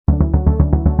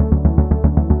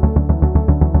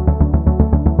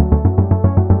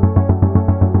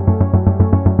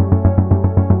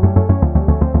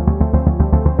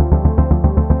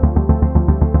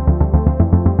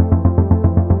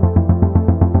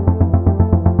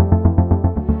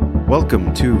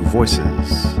Welcome to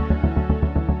Voices.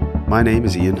 My name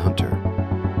is Ian Hunter,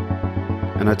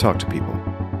 and I talk to people.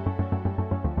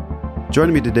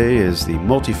 Joining me today is the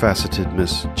multifaceted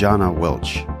Miss Gia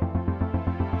Welch,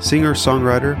 singer,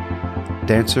 songwriter,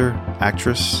 dancer,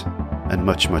 actress, and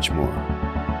much, much more.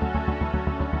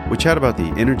 We chat about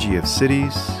the energy of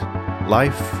cities,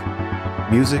 life,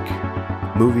 music,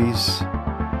 movies,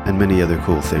 and many other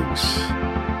cool things.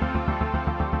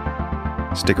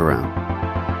 Stick around.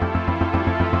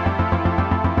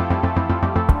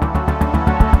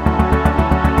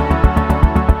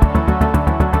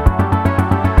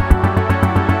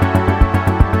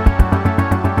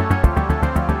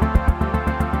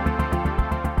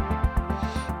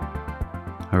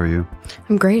 How are you?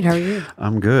 I'm great. How are you?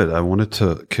 I'm good. I wanted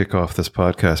to kick off this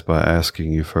podcast by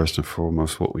asking you first and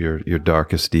foremost what your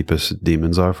darkest, deepest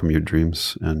demons are from your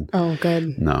dreams. And oh,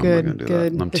 good. No, good, I'm not going to do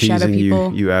good. that. I'm the teasing shadow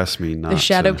people, you. You asked me not. The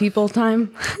shadow to, people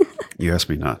time. You asked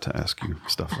me not to ask you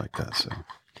stuff like that. So,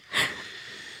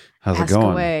 how's Ask it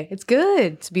going? away. It's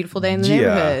good. It's a beautiful day in the Gia.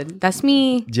 neighborhood. That's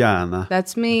me. Gianna.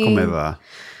 That's me. Come va?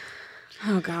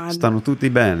 Oh God. Stanno tutti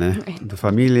bene? Tua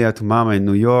famiglia, tua mamma in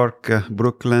New York,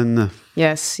 Brooklyn?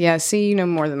 Yes. Yeah. See, you know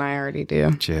more than I already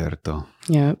do. Certo.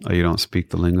 Yeah. Oh, you don't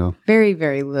speak the lingo? Very,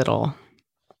 very little.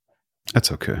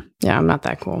 That's okay. Yeah, I'm not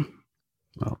that cool.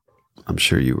 Well, I'm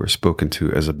sure you were spoken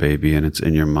to as a baby and it's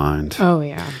in your mind. Oh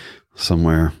yeah.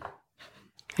 Somewhere.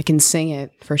 I can sing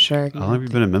it for sure. How long have you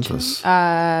been in Memphis?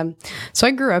 So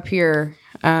I grew up here.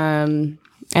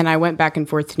 And I went back and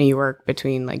forth to New York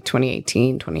between like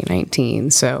 2018,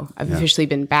 2019. So I've officially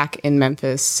been back in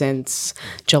Memphis since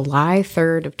July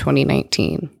 3rd of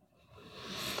 2019.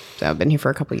 So I've been here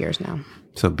for a couple years now.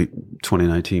 So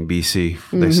 2019 BC,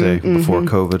 they say, before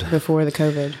COVID. Before the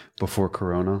COVID. Before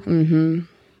Corona. Mm-hmm.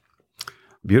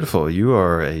 Beautiful. You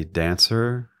are a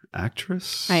dancer,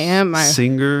 actress? I am.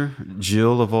 Singer,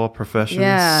 Jill of all professions?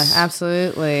 Yeah,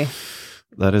 absolutely.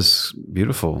 That is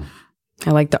beautiful. I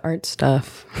like the art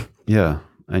stuff. Yeah.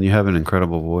 And you have an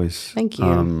incredible voice. Thank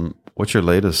you. What's your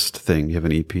latest thing? You have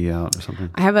an EP out or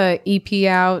something? I have an EP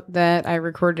out that I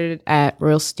recorded at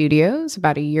Royal Studios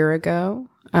about a year ago.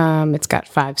 It's got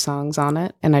 5 songs on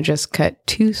it. And I just cut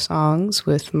 2 songs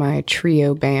with my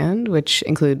trio band, which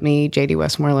include me, JD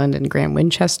Westmoreland, and Graham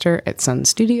Winchester at Sun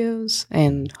Studios.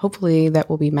 And hopefully that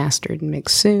will be mastered and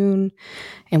mixed soon.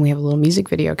 And we have a little music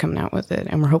video coming out with it.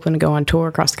 And we're hoping to go on tour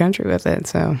across the country with it.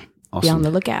 So... Awesome. Be on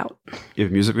the lookout. You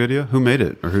have a music video? Who made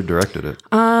it or who directed it?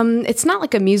 It's not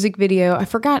like a music video. I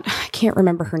can't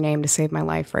remember her name to save my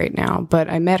life right now, but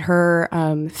I met her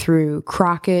through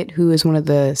Crockett, who is one of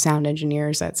the sound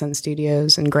engineers at Sun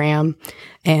Studios, and Graham.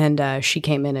 And she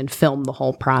came in and filmed the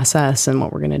whole process. And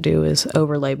what we're going to do is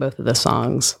overlay both of the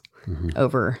songs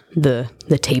over the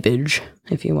tapage,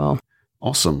 if you will.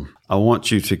 Awesome. I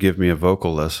want you to give me a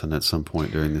vocal lesson at some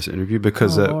point during this interview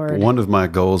because one of my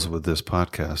goals with this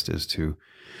podcast is to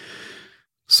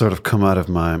sort of come out of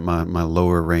my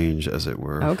lower range, as it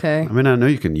were. Okay. I mean, I know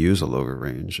you can use a lower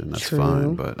range and that's True,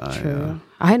 fine, but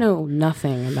I know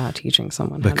nothing about teaching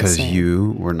someone how to because sing.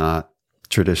 you were not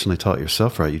traditionally taught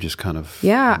yourself, right? You just kind of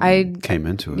I came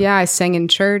into it. Yeah, I sang in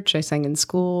church. I sang in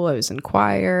school. I was in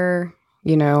choir.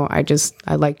 You know, I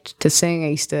liked to sing. I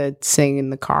used to sing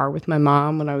in the car with my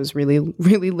mom when I was really,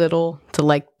 really little to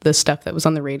like the stuff that was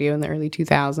on the radio in the early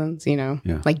 2000s, you know,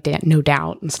 like No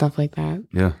Doubt and stuff like that.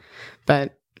 Yeah.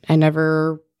 But I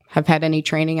never have had any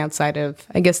training outside of,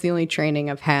 I guess the only training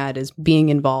I've had is being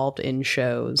involved in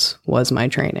shows was my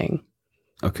training.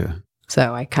 Okay.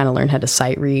 So I kind of learned how to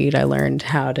sight read. I learned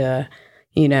how to,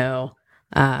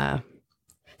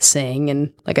 sing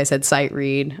and, like I said, sight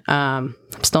read. I'm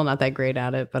still not that great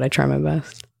at it, but I try my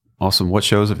best. Awesome. What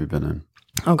shows have you been in?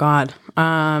 Oh God.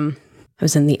 I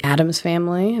was in The Addams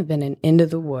Family. I've been in Into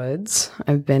the Woods.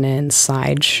 I've been in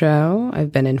Sideshow.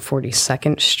 I've been in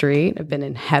 42nd Street. I've been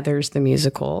in Heathers the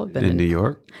Musical. I've been in New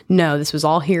York? No, this was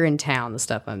all here in town, the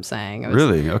stuff I'm saying. I was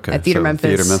really? Okay. At Theater Memphis.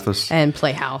 Theater Memphis. And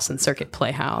Playhouse and Circuit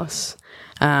Playhouse.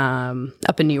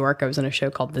 Up in New York, I was in a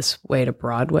show called This Way to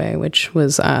Broadway, which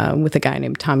was with a guy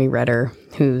named Tommy Redder,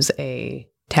 who's a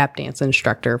tap dance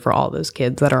instructor for all those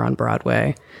kids that are on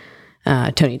Broadway.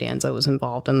 Tony Danza was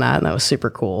involved in that, and that was super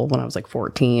cool when I was like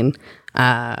 14.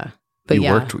 But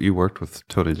you worked with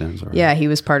Tony Danza. Right? Yeah, he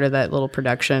was part of that little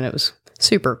production. It was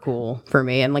super cool for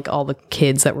me, and like all the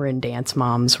kids that were in Dance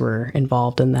Moms were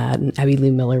involved in that, and Abby Lee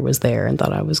Miller was there and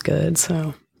thought I was good.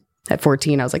 So at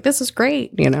 14, I was like, "This is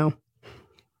great," you know.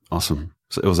 Awesome.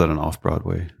 So it was at an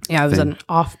off-Broadway Yeah, it was an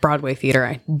off-Broadway theater.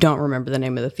 I don't remember the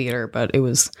name of the theater, but it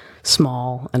was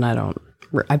small, and I don't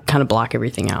I kind of block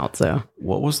everything out. So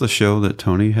What was the show that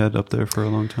Tony had up there for a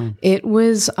long time? it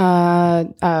was,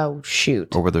 oh,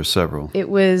 shoot. Or were there several? It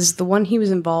was the one he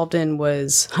was involved in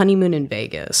was Honeymoon in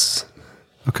Vegas.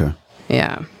 Okay.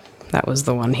 Yeah, that was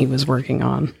the one he was working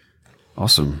on.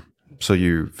 Awesome. So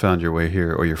you found your way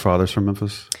here, or your father's from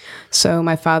Memphis? So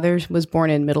my father was born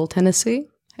in Middle Tennessee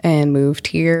and moved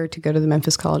here to go to the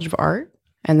Memphis College of Art.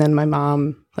 And then my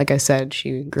mom, like I said,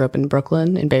 she grew up in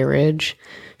Brooklyn, in Bay Ridge.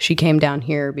 She came down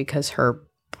here because her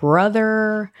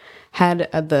brother had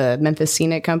the Memphis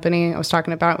Scenic Company I was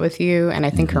talking about with you. And I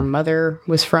think her mother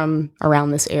was from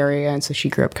around this area. And so she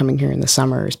grew up coming here in the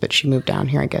summers, but she moved down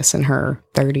here, I guess, in her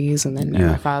 30s. And then met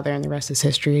my father, and the rest is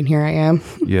history. And here I am.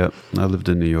 Yeah. I lived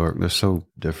in New York. They're so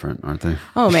different, aren't they?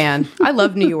 Oh, man. I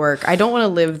love New York. I don't want to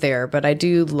live there, but I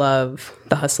do love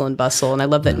the hustle and bustle. And I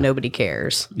love that nobody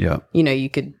cares. Yeah. You know, you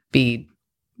could be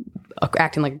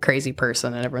acting like a crazy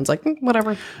person and everyone's like,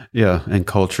 whatever. Yeah. And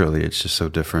culturally, it's just so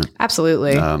different.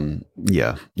 Absolutely.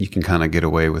 Yeah. You can kind of get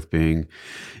away with being,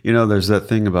 there's that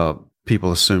thing about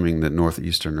people assuming that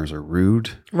Northeasterners are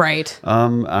rude. Right.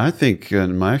 I think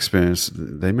in my experience,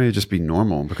 they may just be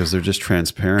normal because they're just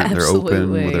transparent. Absolutely. They're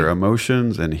open with their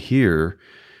emotions. And here,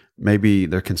 maybe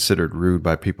they're considered rude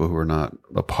by people who are not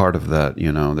a part of that.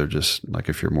 They're just like,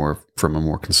 if you're more from a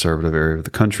more conservative area of the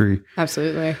country.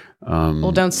 Absolutely.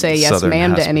 Well, don't say yes, Southern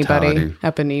ma'am, to hospitality. anybody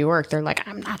up in New York. They're like,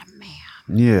 I'm not a man.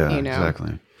 Yeah,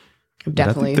 exactly. But I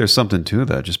Definitely. think there's something to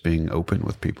that, just being open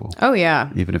with people. Oh,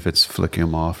 yeah. Even if it's flicking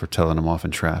them off or telling them off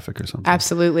in traffic or something.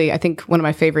 Absolutely. I think one of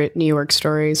my favorite New York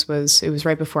stories was, it was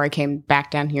right before I came back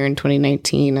down here in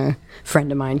 2019. A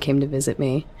friend of mine came to visit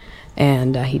me,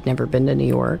 and he'd never been to New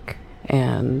York.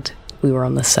 And we were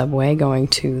on the subway going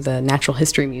to the Natural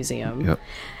History Museum. Yep.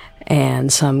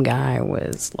 And some guy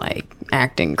was like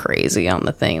acting crazy on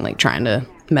the thing, like trying to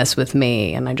mess with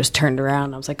me. And I just turned around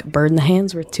and I was like, a bird in the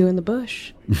hand's worth two in the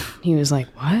bush. He was like,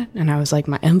 what? And I was like,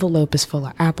 my envelope is full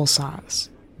of applesauce.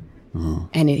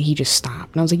 And he just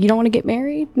stopped. And I was like, you don't want to get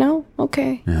married? No?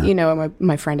 Okay. Yeah. And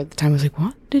my friend at the time was like,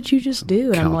 what did you just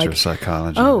do? And I'm like,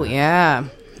 psychology. oh, yeah.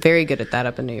 Very good at that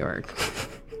up in New York.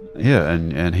 Yeah,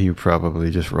 and he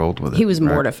probably just rolled with it. He was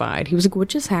right? mortified. He was like, what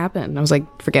just happened? And I was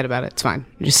like, forget about it. It's fine.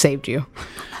 I just saved you.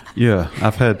 Yeah,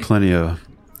 I've had plenty of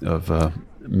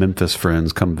Memphis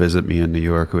friends come visit me in New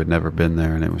York who had never been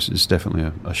there, and it's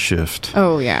definitely a shift.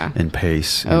 Oh, yeah. In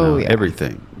pace. Yeah.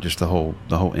 Everything. Just the whole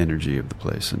energy of the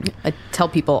place. And I tell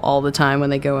people all the time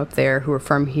when they go up there who are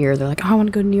from here, they're like, oh, I want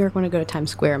to go to New York. I want to go to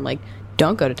Times Square. I'm like,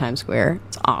 don't go to Times Square.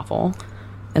 It's awful.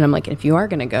 And I'm like, if you are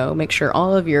going to go, make sure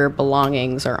all of your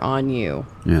belongings are on you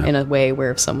in a way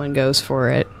where if someone goes for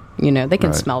it, they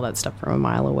can smell that stuff from a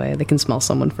mile away. They can smell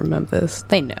someone from Memphis.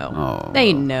 They know.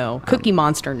 They know. Cookie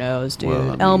Monster knows, dude.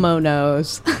 Well, Elmo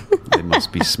knows. They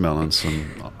must be smelling some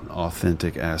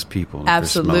authentic ass people.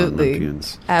 Absolutely.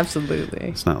 Absolutely.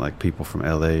 It's not like people from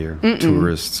LA or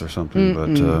tourists or something.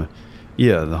 But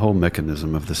the whole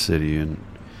mechanism of the city. And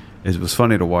it was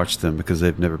funny to watch them because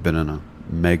they've never been in a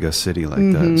mega city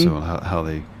like that. So how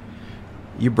they,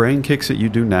 your brain kicks it, you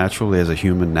do naturally as a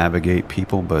human navigate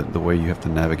people, but the way you have to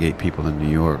navigate people in New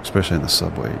York, especially in the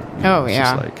subway, it's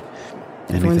just like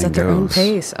everyone's at their own goes.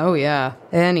 pace. Oh yeah,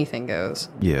 anything goes.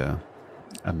 Yeah,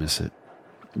 I miss it.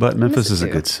 But Memphis is a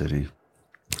good city.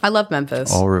 I love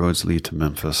Memphis. All roads lead to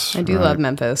Memphis. I do love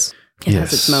Memphis. It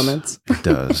has its moments. It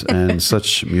does, and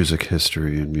such music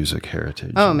history and music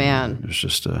heritage. Oh man, it's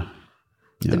just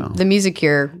the music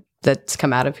here that's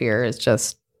come out of here is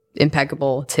just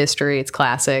impeccable. It's history. It's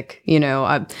classic.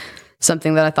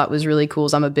 Something that I thought was really cool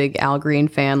is I'm a big Al Green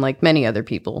fan, like many other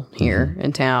people here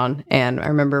in town. And I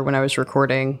remember when I was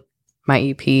recording my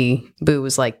EP, Boo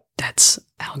was like, that's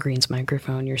Al Green's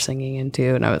microphone you're singing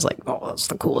into. And I was like, oh, that's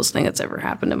the coolest thing that's ever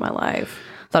happened in my life.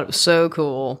 I thought it was so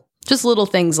cool. Just little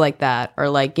things like that, or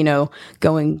like,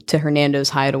 going to Hernando's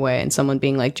Hideaway and someone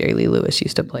being like, Jerry Lee Lewis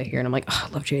used to play here. And I'm like, oh,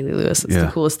 I love Jerry Lee Lewis. It's the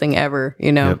coolest thing ever,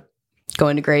 Yep.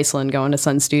 Going to Graceland, going to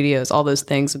Sun Studios, all those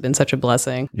things have been such a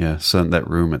blessing. Yeah, that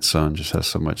room at Sun just has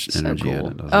so much energy in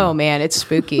it. Oh, man, it's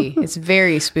spooky. It's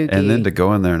very spooky. And then to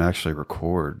go in there and actually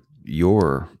record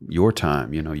your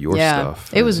time, your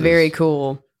stuff. It was very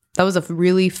cool. That was a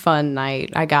really fun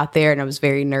night. I got there and I was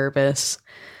very nervous.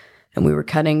 And we were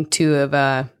cutting two of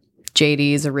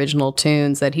JD's original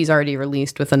tunes that he's already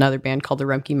released with another band called the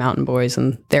Rumpke Mountain Boys,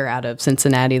 and they're out of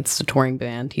Cincinnati. It's a touring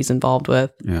band he's involved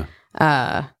with. Yeah.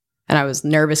 And I was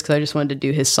nervous because I just wanted to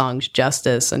do his songs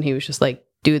justice, and he was just like,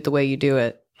 do it the way you do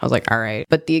it. I was like, all right.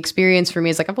 But the experience for me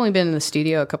is like, I've only been in the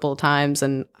studio a couple of times,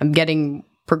 and I'm getting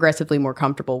progressively more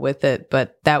comfortable with it.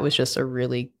 But that was just a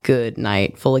really good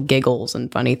night full of giggles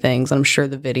and funny things. I'm sure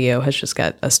the video has just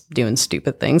got us doing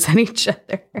stupid things at each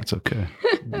other. That's okay.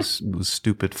 It was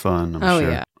stupid fun, I'm sure.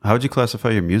 Yeah. How would you classify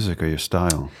your music or your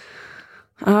style?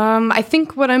 I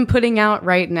think what I'm putting out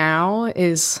right now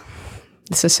is,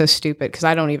 this is so stupid because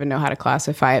I don't even know how to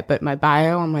classify it, but my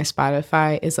bio on my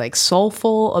Spotify is like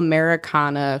soulful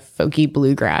Americana folky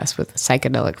bluegrass with a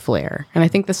psychedelic flair. And I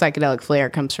think the psychedelic flair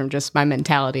comes from just my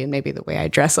mentality and maybe the way I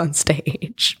dress on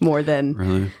stage more than,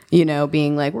 Really? you know,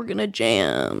 being like, we're going to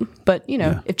jam. But, you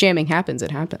know, if jamming happens,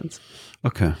 it happens.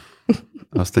 Okay.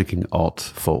 I was thinking alt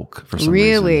folk for some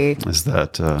Really? reason. Is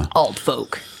that Alt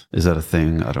folk. is that a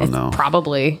thing? I don't know.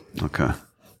 Probably. Okay.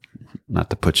 Not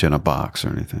to put you in a box or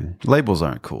anything. Labels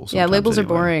aren't cool. Yeah, labels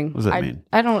anyway. are boring. What does that mean?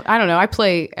 I don't know. I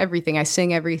play everything. I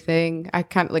sing everything. I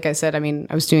kind of, like I said, I mean,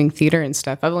 I was doing theater and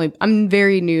stuff. I'm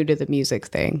very new to the music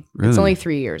thing. Really? It's only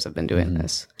 3 years I've been doing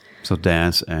this. So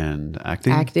dance and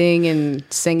acting? Acting and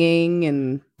singing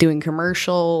and doing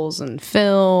commercials and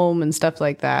film and stuff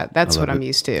like that. That's what I'm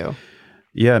used to.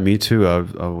 Yeah, me too.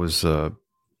 I was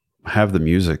have the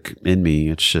music in me.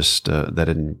 It's just that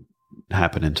didn't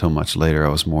happen until much later. I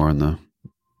was more on the,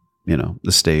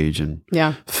 the stage and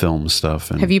film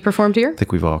stuff. And have you performed here? I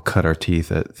think we've all cut our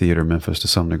teeth at Theater Memphis to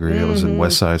some degree. I was in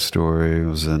West Side Story. I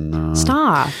was in...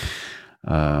 Stop.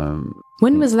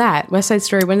 When was that? West Side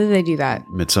Story, when did they do that?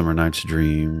 Midsummer Night's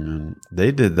Dream. And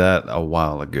they did that a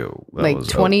while ago. That like was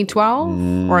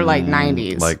 2012 or like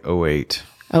 90s? Like 08.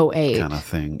 08. Kind of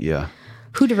thing, yeah.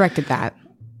 Who directed that?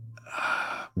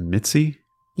 Mitzi?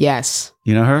 Yes.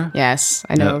 You know her? Yes,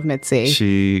 I know of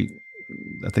Mitzi.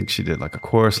 I think she did like a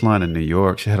chorus line in New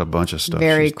York. She had a bunch of stuff.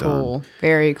 Very cool. Done.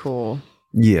 Very cool.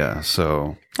 Yeah,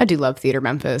 so. I do love Theater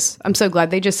Memphis. I'm so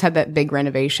glad they just had that big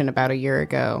renovation about a year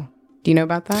ago. Do you know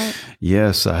about that?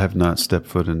 Yes, I have not stepped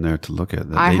foot in there to look at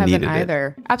that. I haven't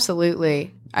either.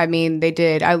 Absolutely. I mean, they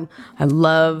did. I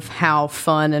love how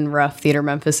fun and rough Theater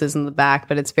Memphis is in the back,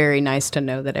 but it's very nice to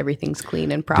know that everything's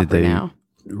clean and proper now.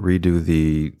 Redo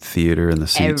the theater and the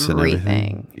seats and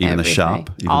everything? Even the shop?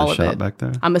 Even all the of shop it. back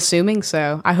there? I'm assuming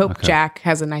so. I hope Jack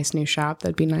has a nice new shop.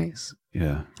 That'd be nice.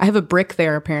 Yeah. I have a brick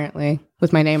there apparently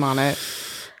with my name on it.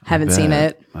 Haven't seen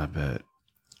it. I bet.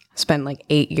 Spent like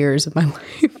 8 years of my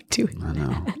life doing I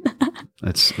know.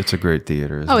 It's a great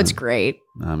theater. Oh, it's great.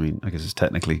 I mean, I guess it's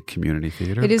technically community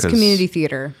theater. It is community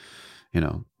theater.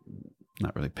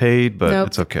 Not really paid, but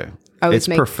it's okay. It's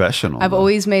professional. I've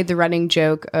always made the running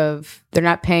joke of, they're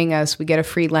not paying us. We get a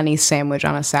free Lenny's sandwich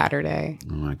on a Saturday.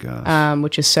 Oh my gosh.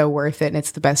 Which is so worth it. And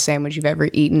it's the best sandwich you've ever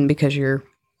eaten because you're,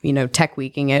 tech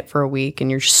weeking it for a week and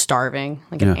you're starving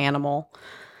like an animal.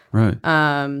 Right.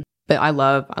 But I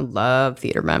love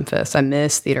Theater Memphis. I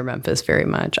miss Theater Memphis very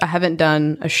much. I haven't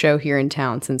done a show here in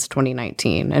town since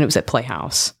 2019 and it was at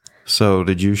Playhouse. So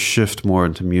did you shift more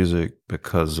into music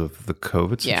because of the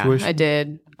COVID situation? Yeah, I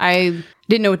did. I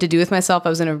didn't know what to do with myself. I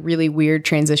was in a really weird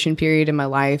transition period in my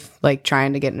life, like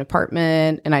trying to get an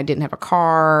apartment and I didn't have a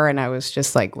car and I was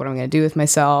just like, what am I going to do with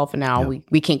myself? And now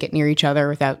we can't get near each other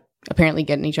without apparently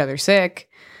getting each other sick.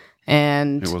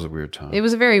 And it was a weird time. It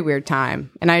was a very weird time.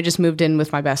 And I just moved in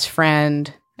with my best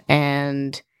friend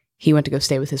and he went to go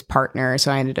stay with his partner.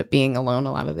 So I ended up being alone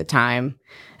a lot of the time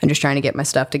and just trying to get my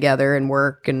stuff together and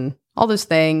work and all those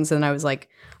things. And I was like,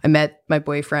 I met my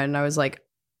boyfriend and I was like,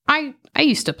 I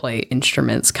used to play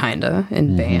instruments kind of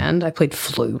in band. I played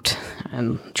flute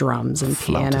and drums and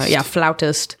piano. Yeah,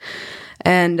 flautist.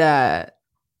 And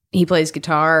he plays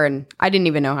guitar and I didn't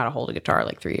even know how to hold a guitar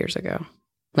like 3 years ago,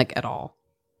 like at all.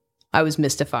 I was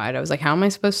mystified. I was like, how am I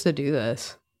supposed to do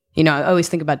this? I always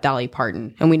think about Dolly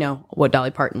Parton and we know what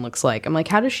Dolly Parton looks like. I'm like,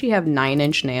 how does she have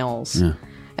 9-inch nails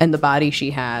and the body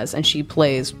she has and she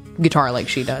plays guitar like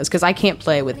she does? Because I can't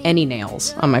play with any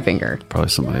nails on my finger. Probably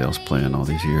somebody else playing all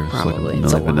these years. Probably.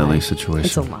 It's like a Milli Vanilli situation.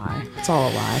 It's a lie. It's all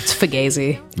a lie. It's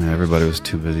Fugazi. Yeah, everybody was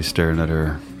too busy staring at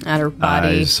her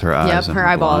body. Her eyes and her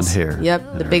eyeballs. Blonde hair.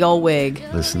 Yep, the big old wig.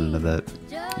 Listening to that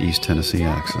East Tennessee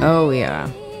accent. Oh,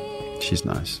 yeah. She's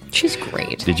nice. She's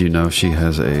great. Did you know she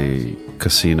has a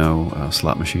casino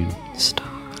slot machine? Stop.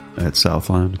 At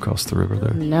Southland across the river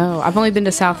there? No, I've only been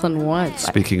to Southland once.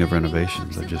 Speaking of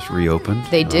renovations, they just reopened.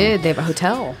 They did. They have a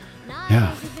hotel.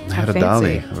 Yeah. They had a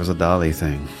dolly. It was a dolly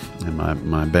thing. And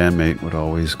my bandmate would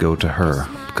always go to her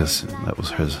because that was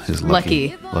his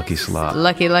lucky slot.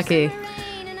 Lucky.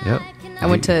 Yep. I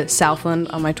went to Southland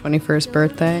on my 21st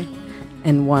birthday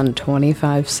and won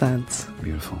 25 cents.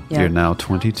 Beautiful. Yep. You're now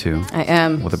 22. I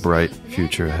am. With a bright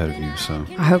future ahead of you. So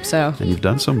I hope so. And you've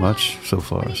done so much so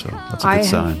far, so that's a good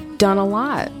sign. I've done a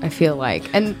lot, I feel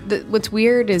like. And what's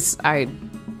weird is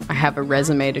I have a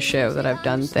resume to show that I've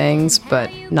done things,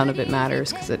 but none of it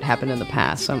matters because it happened in the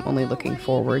past. So I'm only looking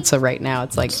forward. So right now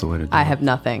it's like I have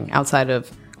nothing outside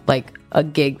of like a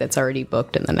gig that's already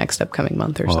booked in the next upcoming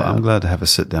month or so. I'm glad to have a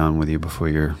sit down with you before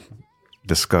you're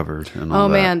discovered and all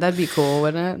that. Man, that'd be cool,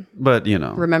 wouldn't it? But, you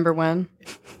know. Remember when?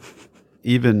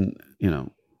 Even, you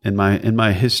know, in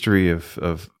my history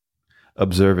of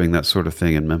observing that sort of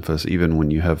thing in Memphis, even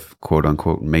when you have quote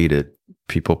unquote made it,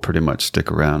 people pretty much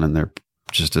stick around and they're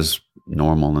just as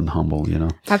normal and humble, you know?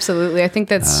 Absolutely. I think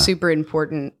that's super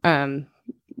important.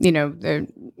 You know,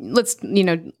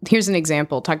 here's an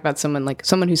example. Talk about someone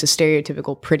who's a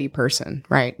stereotypical pretty person,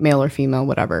 right? Male or female,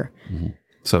 whatever. Mm-hmm.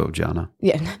 So, Gianna.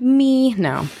 Yeah. Me?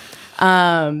 No.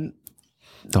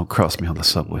 Don't cross me on the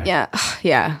subway. Yeah.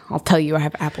 Yeah. I'll tell you I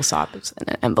have applesauce in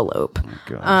an envelope. Oh,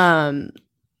 gosh.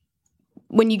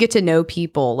 When you get to know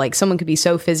people, like someone could be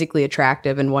so physically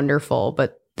attractive and wonderful,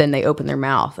 but then they open their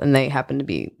mouth and they happen to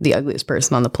be the ugliest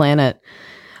person on the planet.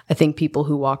 I think people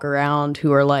who walk around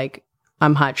who are like,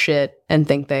 I'm hot shit and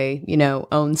think they, you know,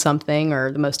 own something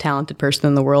or the most talented person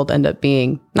in the world end up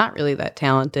being not really that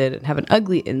talented and have an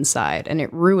ugly inside, and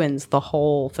it ruins the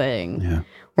whole thing. Yeah.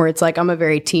 Where it's like, I'm a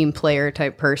very team player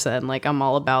type person. Like I'm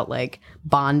all about like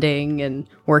bonding and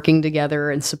working together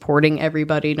and supporting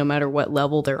everybody no matter what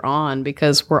level they're on,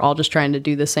 because we're all just trying to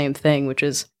do the same thing, which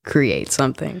is create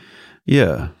something.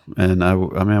 Yeah. And I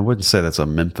mean, I wouldn't say that's a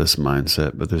Memphis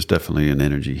mindset, but there's definitely an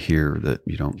energy here that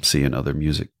you don't see in other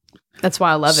music. That's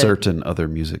why I love certain other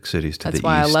music cities to the east. That's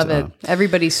why I love it.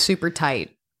 Everybody's super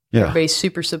tight. Yeah. Everybody's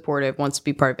super supportive, wants to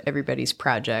be part of everybody's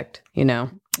project, you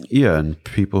know? Yeah. And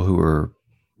people who are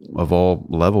of all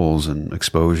levels and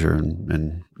exposure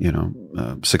and you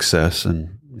know, success,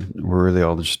 and we're really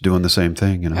all just doing the same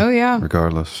thing, you know? Oh, yeah.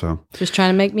 Regardless. So just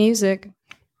trying to make music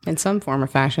in some form or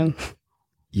fashion.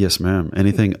 Yes, ma'am.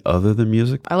 Anything other than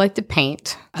music? I like to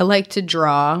paint. I like to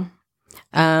draw.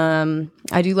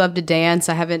 I do love to dance.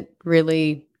 I haven't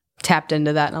really tapped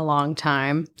into that in a long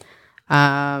time.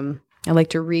 I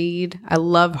like to read. I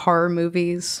love horror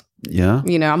movies. Yeah.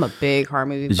 You know, I'm a big horror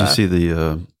movie buff. Did you see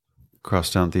the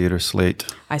Crosstown Theater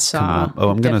slate? I saw. Oh,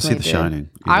 I'm going to see The Shining.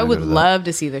 I would love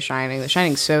to see The Shining. The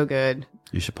Shining's so good.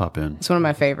 You should pop in. It's one of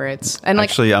my favorites. And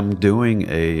actually, I'm doing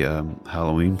a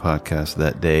Halloween podcast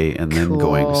that day, and then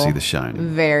going to see The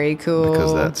Shining. Very cool.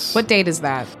 Because that's what date is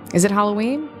that? Is it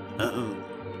Halloween?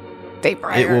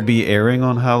 It will be airing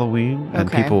on Halloween,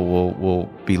 and people will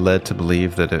be led to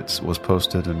believe that it was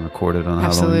posted and recorded on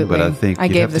Halloween. But I think I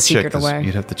gave the secret away.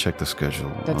 You'd have to check the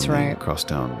schedule. That's on right. The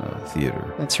Crosstown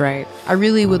Theater. That's right. I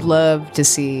really would love to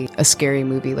see a scary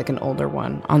movie, like an older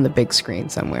one, on the big screen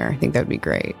somewhere. I think that'd be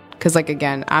great. Because, like,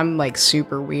 again, I'm like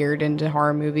super weird into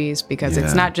horror movies because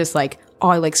it's not just like, oh,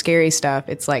 I like scary stuff.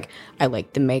 It's like I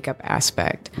like the makeup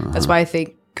aspect. That's why I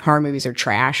think horror movies are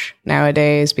trash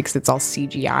nowadays, because it's all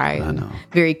CGI. I know.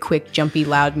 Very quick, jumpy,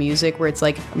 loud music, where it's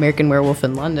like American Werewolf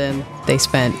in London. They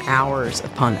spent hours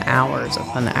upon hours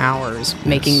upon hours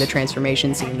making the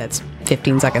transformation scene that's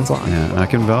 15 seconds long. Yeah, and I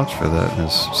can vouch for that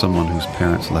as someone whose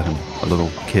parents let a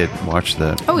little kid watch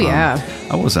that. Oh, yeah.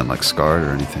 I wasn't like scarred or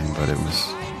anything, but it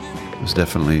was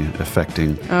definitely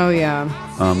affecting. Oh, yeah.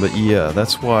 But yeah,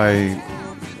 that's why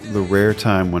the rare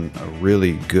time when a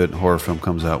really good horror film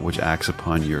comes out, which acts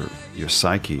upon your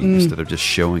psyche instead of just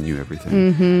showing you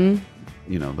everything.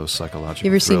 You know, those psychological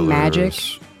You ever thrillers. seen Magic?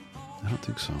 I don't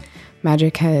think so.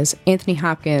 Magic has Anthony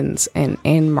Hopkins and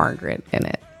Anne Margaret in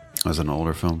it. As an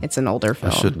older film? It's an older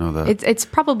film. I should know that. It's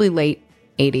probably late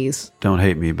 80s. Don't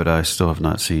hate me, but I still have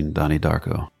not seen Donnie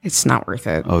Darko. It's not worth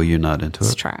it. Oh, you're not into it?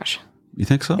 It's trash. You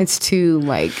think so? It's too,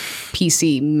 like,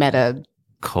 PC meta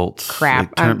cult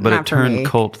crap. But it turned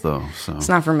cult, though. So it's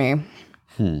not for me.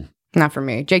 Not for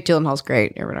me. Jake Gyllenhaal's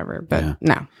great or whatever, but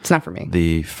no, it's not for me.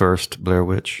 The first Blair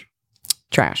Witch?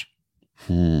 Trash.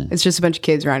 It's just a bunch of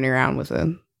kids running around with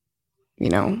a, you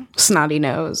know, snotty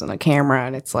nose and a camera,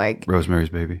 and it's like Rosemary's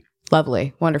Baby.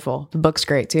 Lovely, wonderful. The book's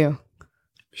great too.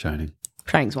 Shining.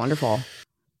 Shining's wonderful.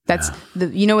 That's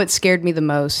you know what scared me the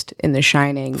most in The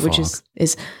Shining, which is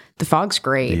The Fog's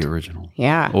great. The original.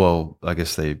 Yeah. Well, I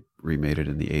guess they remade it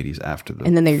in the 80s after the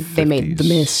And then they 50s. made The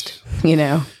Mist, you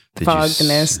know. The Fog, The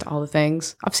Mist, all the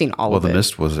things. I've seen all of it. Well, The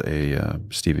Mist was a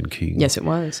Stephen King. Yes, it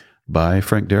was. By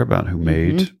Frank Darabont, who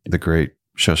made the great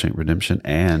Shawshank Redemption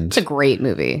and it's a great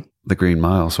movie. The Green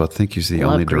Mile. So I think he's the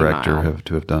only Green director Mile.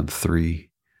 to have done 3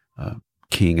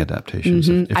 King adaptations,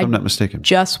 if I'm not mistaken.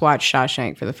 Just watched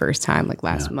Shawshank for the first time like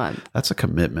last month. That's a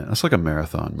commitment. That's like a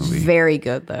marathon movie. Very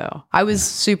good, though. I was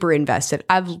super invested.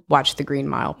 I've watched The Green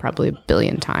Mile probably a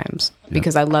billion times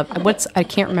because I love I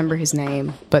can't remember his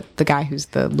name, but the guy who's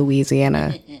the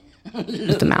Louisiana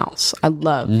with the mouse. I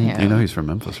love him. You know he's from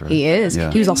Memphis, right? He is.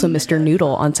 Yeah. He was also Mr.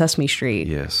 Noodle on Sesame Street.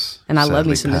 Yes. And I love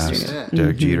me some Sadly Mr. passed. Noodle.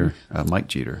 Derek Jeter. Mike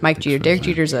Jeter. Mike Jeter. Derek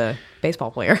Jeter's a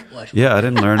baseball player. Yeah, I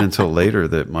didn't learn until later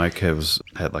that Mike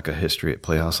had like a history at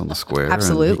Playhouse on the Square.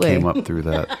 Absolutely. And he came up through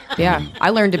that. Yeah,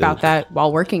 I learned about that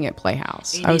while working at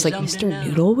Playhouse. I was like, Mr.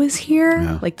 Noodle was here?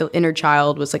 Yeah. Like the inner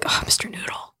child was like, oh, Mr.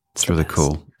 Noodle. It's really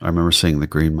cool. I remember seeing The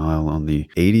Green Mile on the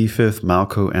 85th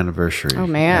Malco anniversary. Oh,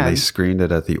 man. And they screened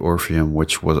it at the Orpheum,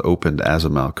 which was opened as a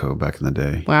Malco back in the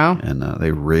day. Wow. And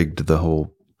they rigged the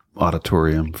whole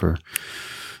auditorium for...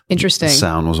 Interesting. The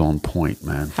sound was on point,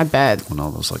 man. I bet. When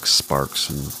all those like sparks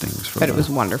and things. But it was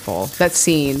wonderful. That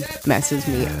scene messes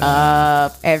me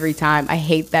up every time. I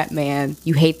hate that man.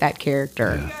 You hate that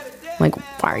character. Yeah. Like,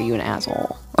 why are you an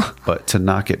asshole? But to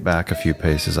knock it back a few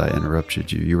paces, I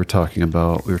interrupted you. We were talking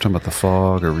about The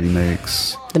Fog or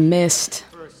remakes. The Mist.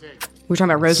 We were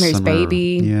talking about Rosemary's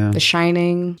Baby. Yeah. The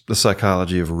Shining. The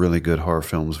psychology of really good horror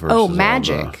films versus all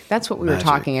Magic. That's what we were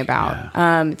talking about.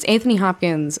 Yeah. It's Anthony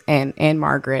Hopkins and Anne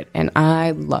Margaret, and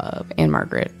I love Anne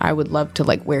Margaret. I would love to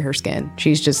like wear her skin.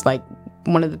 She's just like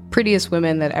one of the prettiest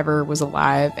women that ever was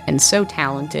alive, and so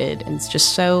talented, and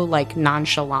just so like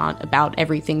nonchalant about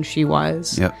everything she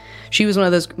was. Yep. She was one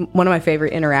of my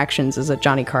favorite interactions is a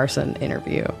Johnny Carson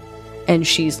interview, and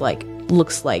she's like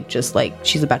looks like just like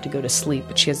she's about to go to sleep,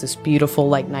 but she has this beautiful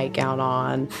like nightgown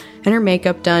on and her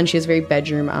makeup done. She has very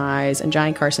bedroom eyes, and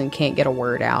Johnny Carson can't get a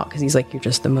word out because he's like, you're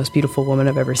just the most beautiful woman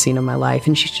I've ever seen in my life.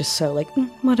 And she's just so like,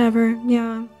 whatever,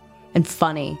 yeah, and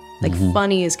funny, like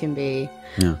funny as can be.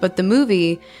 Yeah. But the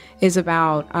movie is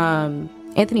about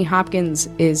Anthony Hopkins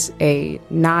is a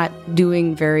not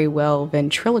doing very well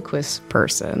ventriloquist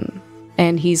person.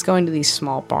 And he's going to these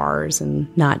small bars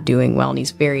and not doing well. And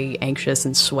he's very anxious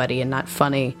and sweaty and not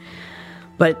funny.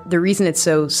 But the reason it's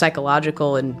so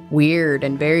psychological and weird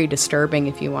and very disturbing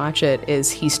if you watch it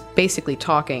is he's basically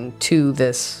talking to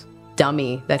this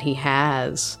dummy that he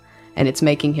has. And it's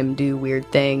making him do weird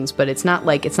things. But it's not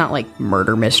like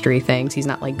murder mystery things. He's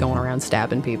not like going around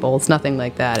stabbing people. It's nothing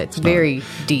like that. It's very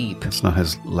deep. It's not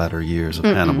his latter years of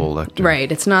Hannibal Lecter.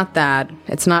 Right. It's not that.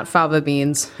 It's not fava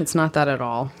beans. It's not that at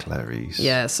all. Clarice.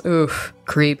 Yes. Oof.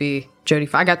 Creepy.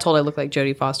 I got told I looked like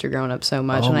Jodie Foster growing up so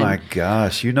much. Oh my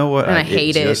gosh. You know what? And I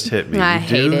hate it. It just hit me. I You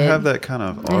hate do it. have that kind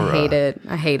of aura.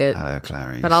 I hate it.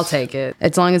 Clarice. But I'll take it.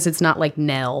 As long as it's not like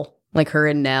Nell. Like her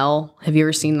and Nell. Have you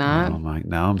ever seen that? Oh my!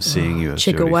 Now I'm seeing you as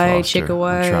Chick Jodie away, Foster. chick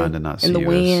away. I'm trying to not see in the you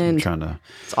wind. as... I'm trying to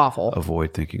It's awful.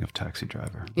 avoid thinking of Taxi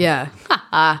Driver. Yeah.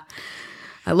 I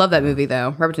love that movie,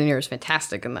 though. Robert De Niro is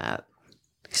fantastic in that.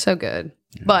 He's so good.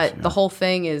 Yes, but the whole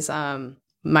thing is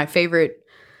my favorite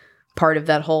part of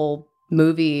that whole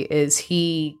movie is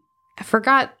I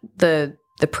forgot the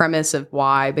premise of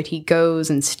why, but he goes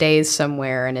and stays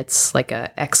somewhere, and it's like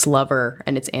a ex-lover,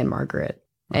 and it's Anne Margaret.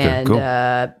 Okay, and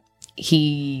cool.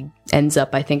 He ends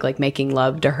up, I think, like making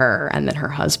love to her, and then her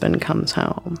husband comes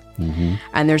home. Mm-hmm.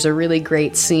 And there's a really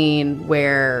great scene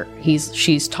where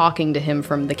she's talking to him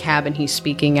from the cabin he's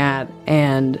speaking at,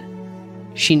 and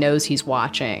she knows he's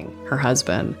watching her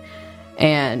husband.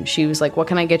 And she was like, what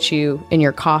can I get you in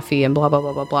your coffee? And blah, blah,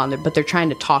 blah, blah, blah. But they're trying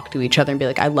to talk to each other and be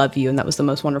like, I love you. And that was the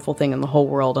most wonderful thing in the whole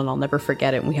world. And I'll never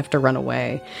forget it. And we have to run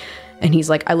away. And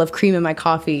he's like, I love cream in my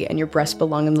coffee, and your breasts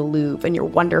belong in the Louvre, and you're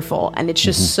wonderful. And it's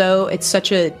just it's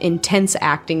such an intense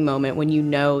acting moment when you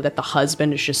know that the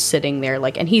husband is just sitting there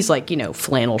like, and he's like,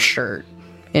 flannel shirt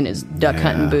in his duck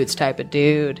hunting boots type of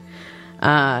dude.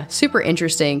 Super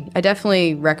interesting. I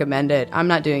definitely recommend it. I'm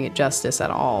not doing it justice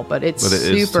at all, but it's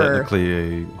super. Is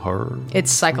technically a horror.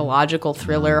 It's psychological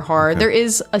thriller horror. Okay. There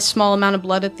is a small amount of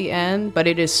blood at the end, but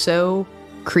it is so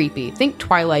creepy. Think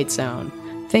Twilight Zone.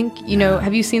 Think,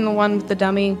 have you seen the one with the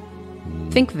dummy?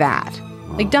 Think that.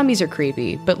 Wow. Like, dummies are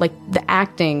creepy, but like the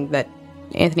acting that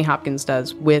Anthony Hopkins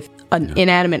does with an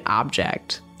inanimate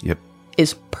object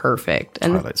is perfect.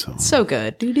 And Twilight Zone. So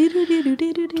good.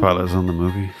 Twilight Zone, the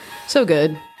movie. So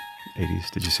good.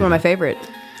 80s. Did you see It's one of my favorite.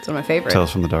 It's one of my favorites.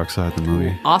 Tales from the Dark Side, the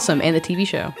movie. Awesome. And the TV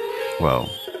show. Well.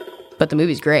 But the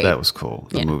movie's great. That was cool.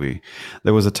 The movie.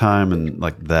 There was a time in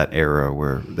like that era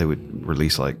where they would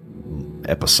release like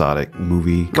episodic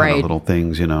movie kind of little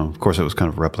things, Of course, it was kind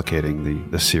of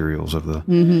replicating the serials of the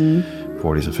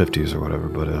 40s and 50s or whatever,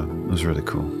 but it was really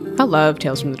cool. I love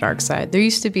Tales from the Dark Side. There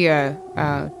used to be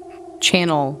a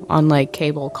channel on like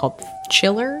cable called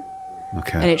Chiller.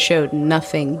 Okay. And it showed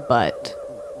nothing but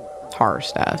horror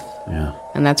stuff. Yeah.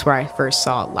 And that's where I first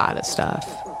saw a lot of stuff.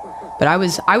 But I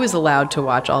was allowed to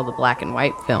watch all the black and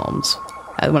white films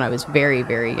when I was very,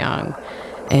 very young.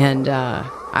 And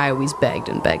I always begged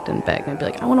and begged and begged. And I'd be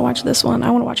like, I want to watch this one.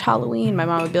 I want to watch Halloween. My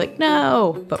mom would be like,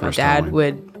 no. But my dad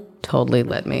would totally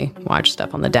let me watch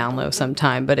stuff on the down low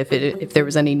sometime. But if there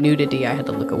was any nudity, I had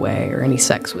to look away, or any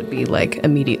sex would be like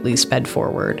immediately sped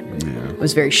forward. Yeah. I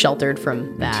was very sheltered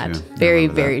from that. too. Very,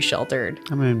 very sheltered.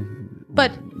 I mean,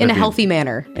 But in a healthy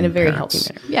manner. In a very parents.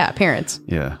 healthy manner. Yeah, parents.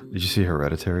 Yeah. Did you see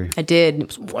Hereditary? I did. It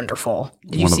was wonderful.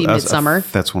 Did you see Midsummer?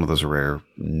 That's one of those rare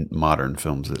modern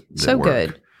films that So work.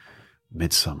 good.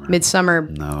 Midsummer. Midsummer.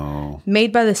 No.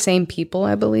 Made by the same people,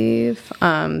 I believe.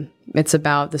 It's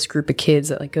about this group of kids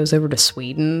that like goes over to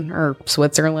Sweden or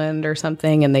Switzerland or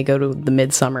something, and they go to the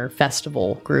Midsummer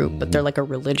Festival group, but they're like a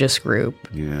religious group.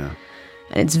 Yeah.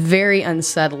 And it's very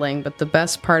unsettling, but the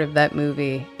best part of that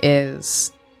movie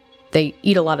is they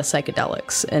eat a lot of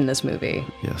psychedelics in this movie.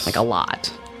 Yes. Like a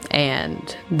lot.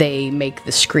 And they make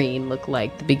the screen look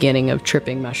like the beginning of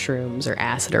tripping mushrooms or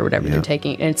acid or whatever they're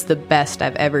taking. And it's the best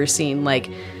I've ever seen. Like,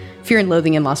 Fear and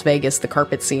Loathing in Las Vegas, the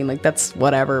carpet scene, like that's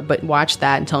whatever. But watch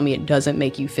that and tell me it doesn't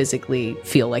make you physically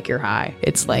feel like you're high.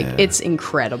 It's like, it's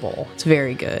incredible. It's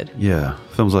very good. Yeah.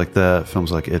 Films like that,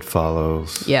 films like It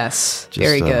Follows. Yes. Just,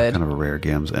 very good. Kind of a rare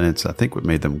games. And it's, I think what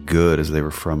made them good is they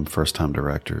were from first time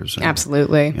directors. And,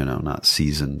 Absolutely. You know, not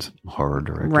seasoned horror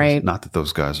directors. Right. Not that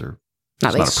those guys are.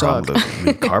 Not It's they not a problem. suck. I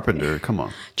mean, Carpenter, come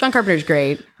on. John Carpenter's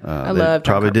great. I They love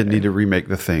John probably didn't Carpenter. need to remake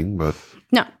The Thing, but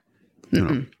No. you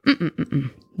know.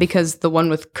 Because the one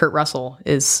with Kurt Russell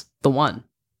is the one.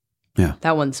 Yeah.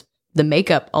 That one's, the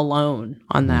makeup alone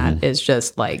on that is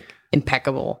just like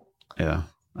impeccable. Yeah.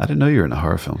 I didn't know you were into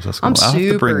horror films. That's cool. I'm I'll have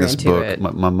to bring super this into book. it.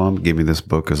 My mom gave me this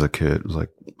book as a kid. It was like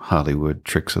Hollywood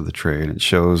Tricks of the Trade. It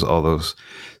shows all those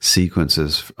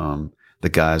sequences. The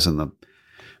guys in the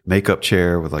makeup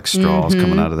chair with like straws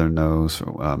coming out of their nose.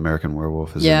 American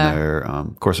Werewolf is in there.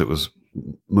 Of course, it was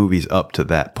movies up to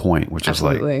that point, which is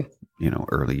like, you know,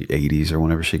 early 80s or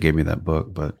whenever she gave me that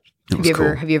book. But it was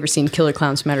cool. Have you ever seen Killer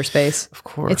Clowns from Outer Space? Of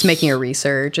course. It's making a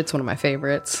resurge. It's one of my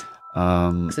favorites.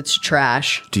 'Cause it's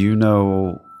trash. Do you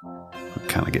know, I'm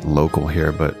kind of getting local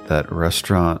here, but that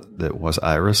restaurant that was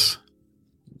Iris?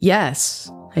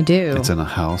 Yes, I do. It's in a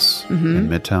house in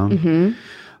Midtown.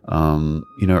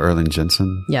 You know Erling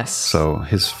Jensen? Yes. So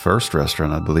his first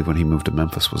restaurant, I believe, when he moved to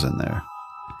Memphis, was in there.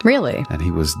 Really? And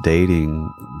he was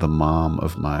dating the mom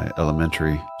of my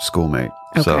elementary schoolmate.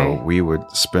 Okay. So we would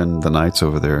spend the nights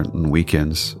over there on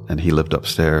weekends, and he lived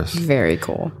upstairs. Very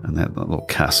cool. And that little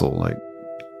castle, like,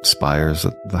 spires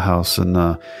at the house.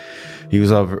 And he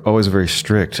was always very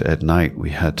strict at night.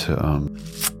 We had to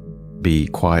be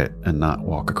quiet and not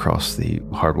walk across the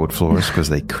hardwood floors because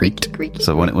they creaked.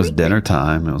 So when it was dinner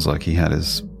time, it was like he had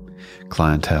his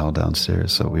clientele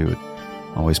downstairs. So we would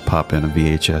always pop in a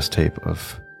VHS tape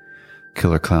of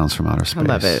Killer Clowns from Outer Space. I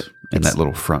love it. In that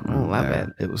little front room. I love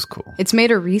there. it. It was cool. It's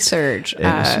made a resurge. It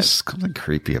was just something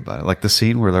creepy about it. Like the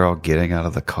scene where they're all getting out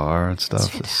of the car and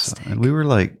stuff. And we were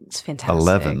like It's fantastic.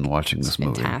 11 watching this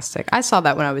movie. Fantastic. I saw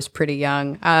that when I was pretty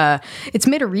young. It's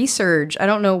made a resurge. I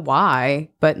don't know why,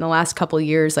 but in the last couple of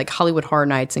years, like Hollywood Horror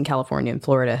Nights in California and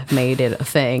Florida have made it a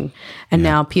thing. And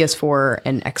now PS4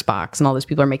 and Xbox and all those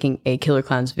people are making a Killer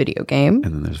Clowns video game.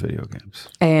 And then there's video games.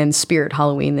 And Spirit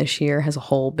Halloween this year has a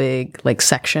whole big like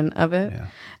section of it. Yeah.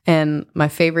 And my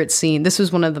favorite scene, this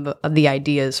was one of the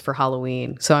ideas for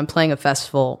Halloween. So I'm playing a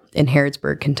festival in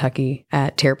Harrodsburg, Kentucky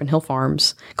at Terrapin Hill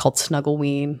Farms called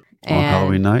Snuggleween. On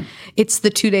Halloween night? It's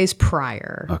the 2 days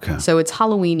prior. Okay. So it's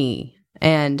Halloween-y.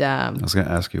 And I was going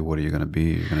to ask you, what are you going to be?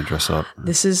 You're going to dress up?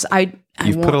 this is,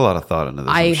 You've put a lot of thought into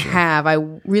this. I I'm sure. have. I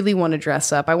really want to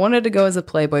dress up. I wanted to go as a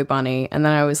Playboy bunny. And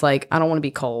then I was like, I don't want to be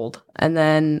cold. And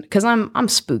then, because I'm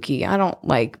spooky. I don't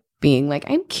like being like,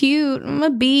 I'm cute, I'm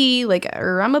a bee, like,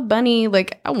 or I'm a bunny.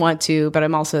 Like, I want to, but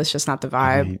I'm also, it's just not the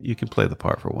vibe. I mean, you can play the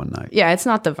part for one night. Yeah, it's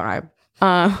not the vibe.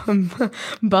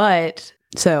 But,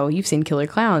 so you've seen Killer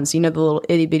Clowns. You know the little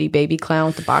itty bitty baby clown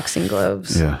with the boxing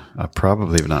gloves? Yeah. I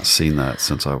probably have not seen that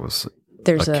since I was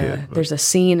There's a kid. there's a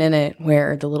scene in it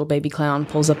where the little baby clown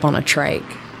pulls up on a trike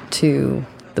to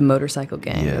the motorcycle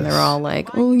gang, and they're all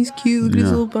like, "Oh, he's cute, look at his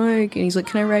little bike," and he's like,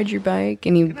 "Can I ride your bike?"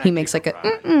 And he makes like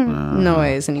a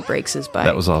noise, and he breaks his bike.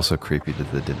 That was also creepy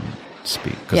that they didn't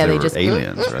speak because Yeah, they they were just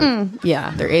aliens, right?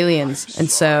 Yeah, they're aliens,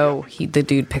 and so the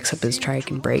dude picks up his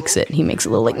trike and breaks it, and he makes a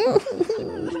little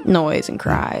like noise and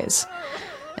cries.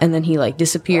 And then he like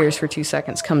disappears for 2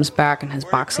 seconds, comes back and has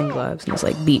boxing gloves and he's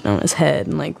like beating on his head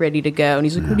and like ready to go. And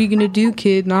he's like, "What are you gonna do,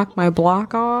 kid? Knock my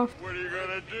block off?" What are you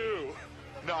gonna do?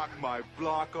 Knock my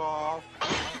block off?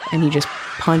 And he just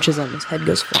punches him. His head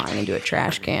goes flying into a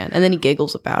trash can. And then he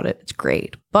giggles about it. It's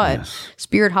great. But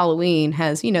Spirit Halloween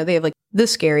has, you know, they have like the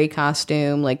scary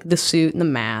costume, like the suit and the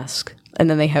mask. And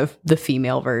then they have the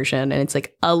female version, and it's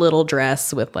like a little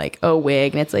dress with like a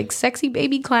wig, and it's like sexy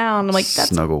baby clown. I'm like,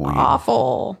 that's Snuggleween.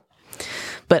 awful.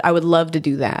 But I would love to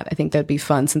do that. I think that'd be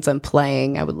fun since I'm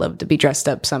playing. I would love to be dressed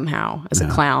up somehow as a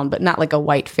clown, but not like a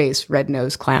white face, red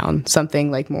nose clown.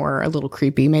 Something like more a little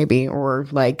creepy maybe, or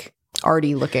like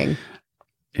arty looking.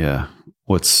 Yeah.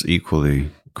 What's equally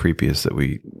creepy is that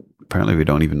we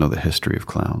don't even know the history of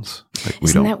clowns. Like,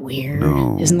 Isn't that weird?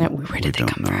 No, Isn't that weird? Where did they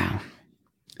come from?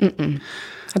 Mm-mm.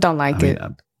 I don't like it.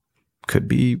 Could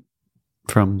be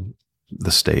from the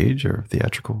stage or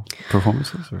theatrical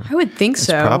performances. Or I would think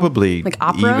so. Probably like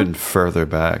opera? even further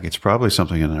back. It's probably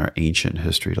something in our ancient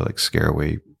history to like scare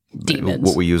away demons.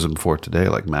 What we use them for today,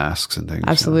 like masks and things.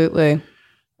 Absolutely.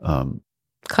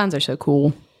 Clowns are so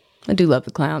cool. I do love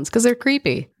the clowns because they're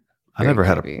creepy. I never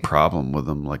had a problem with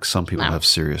them. Like some people have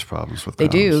serious problems with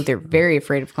clowns. They do. They're very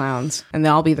afraid of clowns. And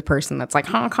they'll be the person that's like,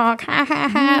 honk, honk, ha, ha,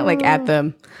 ha, like at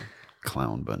them.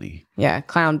 Clown bunny. Yeah,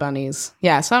 clown bunnies.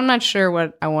 Yeah, so I'm not sure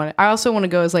what I want. I also want to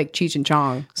go as like Cheech and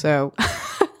Chong. So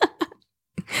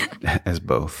as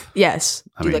both. Yes.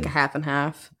 I Do mean, like a half and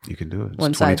half. You can do it. It's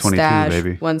one side 2022, stash,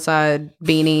 baby. one side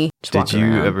beanie. Did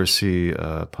you ever see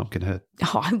Pumpkinhead?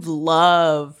 Oh, I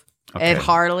love Ed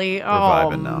Harley.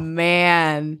 Reviving Oh, now.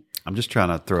 man. I'm just trying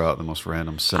to throw out the most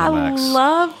random I Cinemax.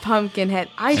 love Pumpkinhead.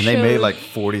 They made like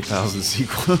 40,000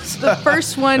 sequels. The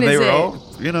first one and is they were it.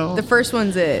 all, you know. The first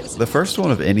one's it. The first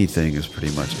one of anything is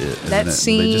pretty much it. That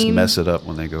isn't it? They just scene- mess it up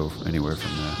when they go anywhere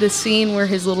from there. The scene where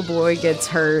his little boy gets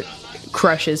hurt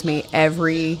crushes me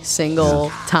every single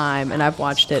time, and I've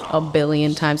watched it a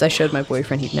billion times. I showed my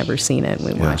boyfriend, he'd never seen it, and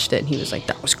we watched it, and he was like,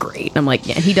 that was great. And I'm like,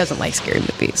 yeah, he doesn't like scary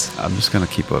movies. I'm just going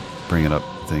to keep bringing up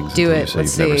things. Do until it. You say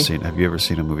Let's you've never see. seen. Have you ever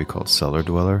seen a movie called Cellar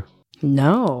Dweller?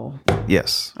 No.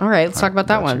 Yes. All right, let's talk about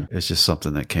that Got one. you. It's just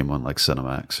something that came on like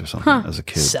Cinemax or something as a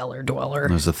kid. Cellar Dweller.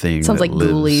 There's a thing Sounds that like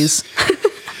lives-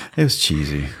 Ghoulies. It was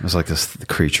cheesy. It was like this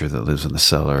creature that lives in the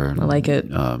cellar. And, I like it.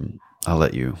 I'll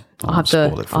let you. I'll have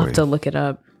spoil it for to you. look it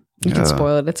up. You can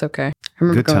spoil it. It's okay. I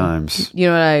remember Good times. You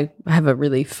know what? I have a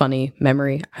really funny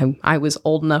memory. I was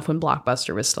old enough when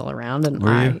Blockbuster was still around, and Were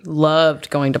I you? loved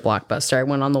going to Blockbuster. I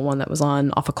went on the one that was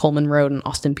on off of Coleman Road in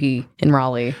Austin P in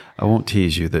Raleigh. I won't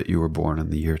tease you that you were born in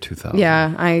the year 2000.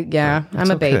 Yeah, I'm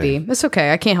a baby. okay. It's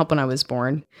okay. I can't help when I was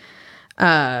born.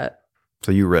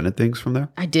 So you rented things from there?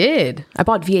 I did. I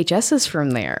bought VHSs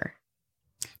from there.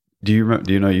 Do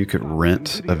you know you could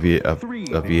rent a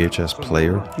VHS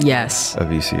player, Yes. a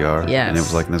VCR? Yes. And it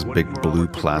was like this big blue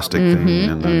plastic thing.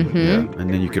 And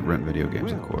then you could rent video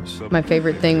games, of course. My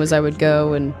favorite thing was I would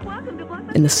go, and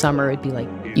in the summer it'd be like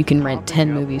you can rent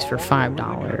 10 movies for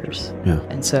 $5. Yeah.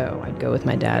 And so I'd go with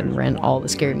my dad and rent all the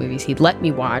scary movies he'd let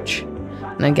me watch.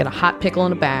 And I'd get a hot pickle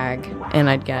in a bag, and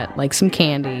I'd get like some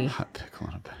candy. Hot pickle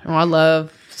in a bag. Oh, I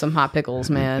love some hot pickles,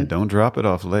 man. And don't drop it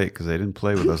off late because they didn't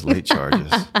play with those late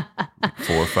charges.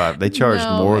 4 or 5. They charged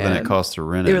No, more than man. it cost to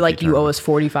rent it. They were if like, you turned owe it. us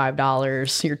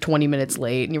 $45. You're 20 minutes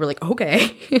late. And you were like,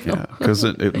 okay. Yeah, because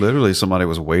it literally somebody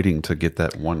was waiting to get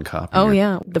that one copy. Oh,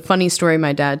 yeah. The funny story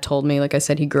my dad told me, like I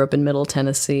said, he grew up in Middle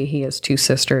Tennessee. He has 2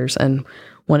 sisters, and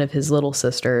one of his little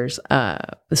sisters,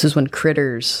 this is when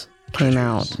Critters came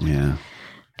out. Yeah.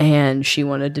 And she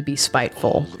wanted to be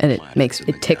spiteful, and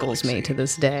it tickles me to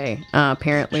this day.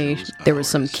 Apparently, there was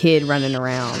some kid running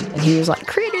around, and he was like,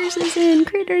 Critters is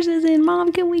in,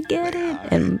 Mom, can we get it?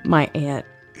 And my aunt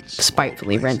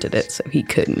spitefully rented it so he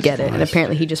couldn't get it. And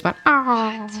apparently he just went,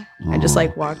 ah. I just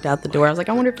like walked out the door. I was like,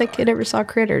 I wonder if that kid ever saw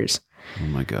Critters. Oh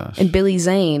my gosh. And Billy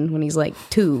Zane, when he's like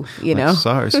 2, you know?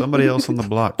 Sorry, somebody else on the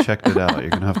block checked it out. You're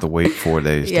going to have to wait 4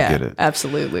 days to get it.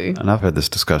 Absolutely. And I've had this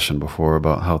discussion before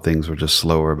about how things were just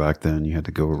slower back then. You had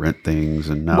to go rent things,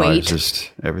 and now Wait. it's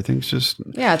just, everything's just,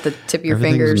 Yeah, at the tip of your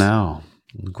everything's fingers. now.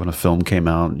 Like when a film came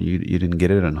out, you didn't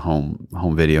get it in home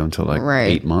video until like Right.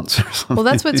 8 months or something. Well,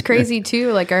 that's what's crazy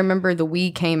too. Like I remember the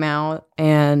Wii came out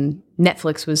and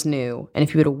Netflix was new. And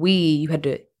if you had a Wii, you had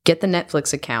to get the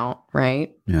Netflix account,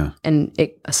 right? Yeah. And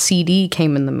a CD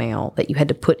came in the mail that you had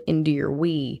to put into your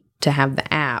Wii to have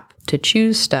the app to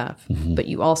choose stuff. But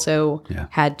you also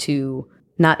had to,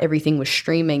 not everything was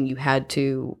streaming. You had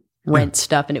to rent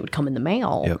stuff and it would come in the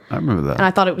mail. Yep, I remember that. And I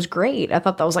thought it was great. I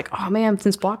thought that was like, oh man,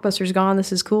 since Blockbuster's gone,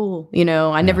 this is cool. You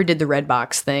know, I never did the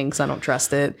Redbox thing because I don't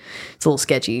trust it. It's a little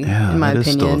sketchy, Yeah, in my that is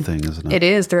opinion. still a thing, isn't it? It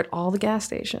is. They're at all the gas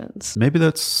stations. Maybe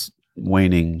that's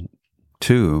waning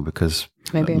too, because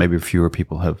maybe fewer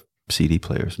people have CD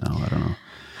players now. I don't know.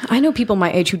 I know people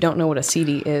my age who don't know what a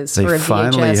CD is They or a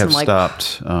finally VHS. have and like,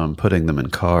 stopped putting them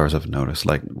in cars, I've noticed,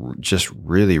 like just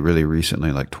really, really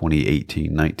recently, like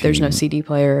 2018, 19. there's no CD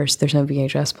players. There's no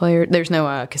VHS player. There's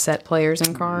no cassette players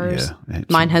in cars. Yeah,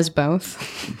 Mine has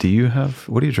both. Do you have,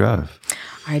 what do you drive?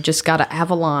 I just got an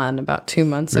Avalon about 2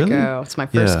 months Really? ago. It's my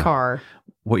first Yeah. car.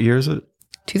 What year is it?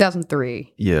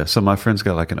 2003. Yeah, so my friend's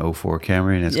got like an '04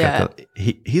 Camry, and it's got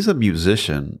he's a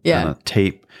musician and a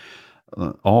tape,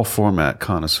 all format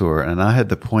connoisseur, and I had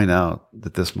to point out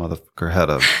that this motherfucker had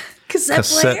a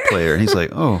cassette player, and he's like,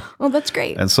 "Oh, that's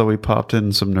great." And so we popped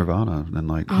in some Nirvana, and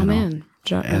like, man,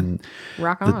 and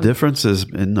rock on. The difference is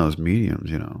in those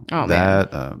mediums,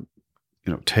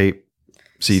 tape,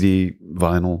 CD,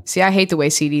 vinyl. See, I hate the way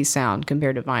CDs sound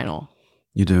compared to vinyl.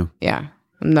 You do, yeah.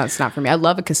 That's not for me. I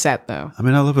love a cassette, though. I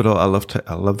mean, I love it all. I love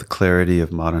the clarity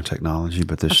of modern technology,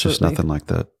 but there's just nothing like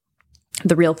that.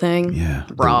 The real thing? Yeah.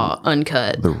 Raw,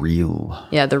 uncut. The real.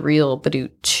 Yeah, the real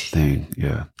badooch. Thing,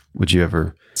 yeah. Would you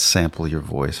ever sample your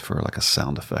voice for like a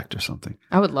sound effect or something?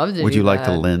 I would love to Would you like that.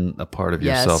 to lend a part of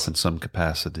yourself in some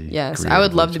capacity? Yes, I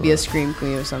would love to be a scream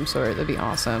queen of some sort. That'd be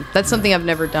awesome. That's something I've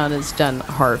never done, is done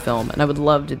a horror film, and I would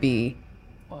love to be...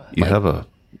 You have a...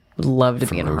 Love to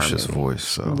be in a horror movie. Voice,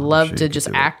 so love to just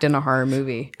act in a horror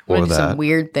movie. Or do some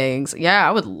weird things. Yeah,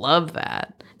 I would love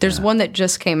that. There's one that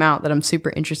just came out that I'm super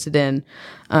interested in.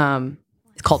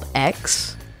 It's called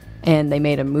X, and they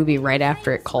made a movie right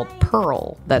after it called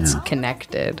Pearl that's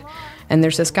connected. And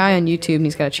there's this guy on YouTube, and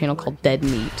he's got a channel called Dead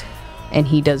Meat, and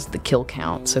he does the kill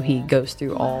count. So he goes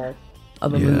through all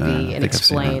of a movie and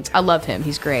explains. I love him.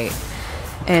 He's great.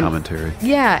 And, commentary.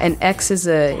 Yeah, and X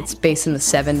it's based in the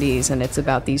 70s, and it's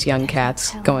about these young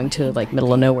cats going to like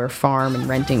middle of nowhere farm and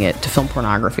renting it to film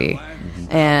pornography.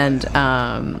 Mm-hmm. And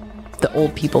the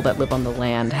old people that live on the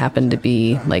land happen to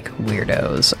be like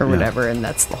weirdos or whatever, and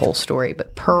that's the whole story.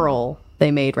 But Pearl, they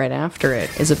made right after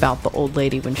it, is about the old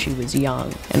lady when she was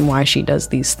young and why she does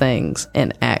these things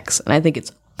in X. And I think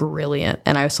it's brilliant.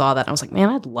 And I saw that and I was like, man,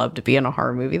 I'd love to be in a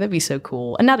horror movie. That'd be so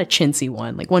cool. And not a chintzy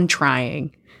one, like one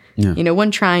trying. Yeah. One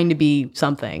trying to be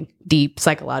something deep,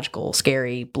 psychological,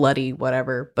 scary, bloody,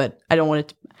 whatever. But I don't want it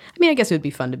to... I mean, I guess it would be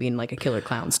fun to be in like a Killer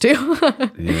Clowns too.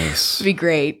 Yes. It'd be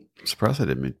great. I'm surprised I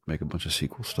didn't make a bunch of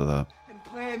sequels to that. And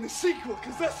plan the sequel,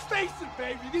 because let's face it,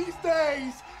 baby, these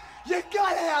days, you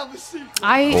gotta have a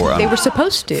sequel. They were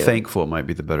supposed to. Thankful might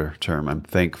be the better term. I'm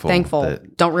thankful.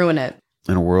 That don't ruin it.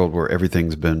 In a world where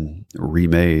everything's been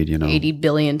remade, 80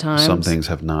 billion times. Some things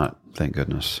have not, thank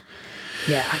goodness.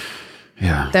 Yeah.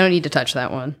 Yeah. They don't need to touch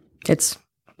that one. It's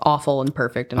awful and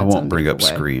perfect. I won't bring up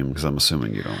Scream because I'm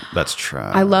assuming you don't. That's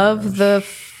trash. I love the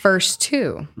first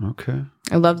two. Okay.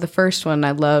 I love the first one. I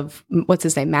love, what's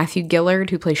his name? Matthew Gillard,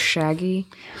 who plays Shaggy.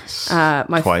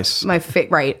 Twice. My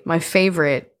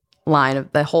favorite line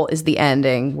of the whole is the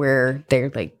ending where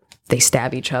they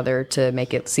stab each other to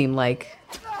make it seem like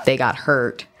they got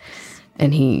hurt.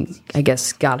 And he, I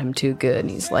guess, got him too good. And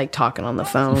he's like talking on the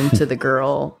phone to the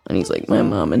girl. And he's like, my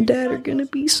mom and dad are going to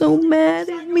be so mad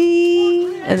at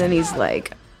me. And then he's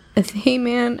like, hey,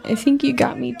 man, I think you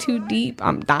got me too deep.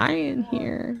 I'm dying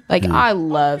here. Like, I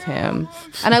love him.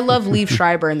 And I love Liev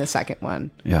Schreiber in the second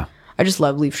one. Yeah. I just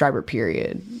love Liev Schreiber,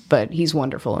 period. But he's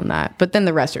wonderful in that. But then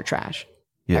the rest are trash.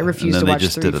 Yeah. I refuse to watch. They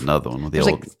just did another one with the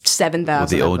like 7,000 with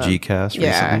the OG cast recently.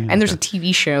 Yeah. And there's a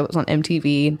TV show. It was on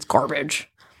MTV. It's garbage.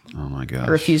 Oh my gosh.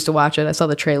 I refused to watch it. I saw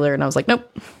the trailer and I was like, nope.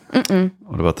 Mm-mm.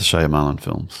 What about the Shyamalan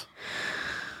films?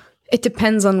 It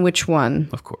depends on which one.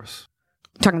 Of course.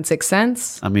 Talking Sixth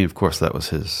Sense? I mean, of course, that was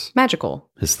his... Magical.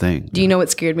 His thing. Do you know what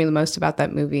scared me the most about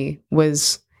that movie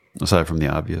was... Aside from the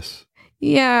obvious?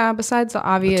 Yeah, besides the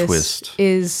obvious... The twist.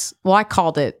 Is... Well, I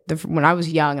called it... when I was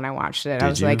young and I watched it. I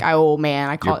was like, oh man,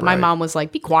 I called it. My mom was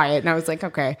like, be quiet. And I was like,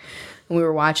 okay. And we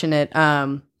were watching it.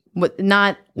 Was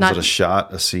it a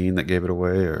shot, a scene that gave it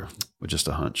away, or just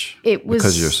a hunch? It was...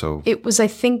 Because you're so... It was, I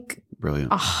think...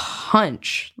 Brilliant. A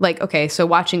hunch. Like, okay, so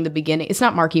watching the beginning... It's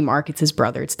not Marky Mark, it's his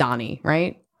brother. It's Donnie,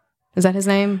 right? Is that his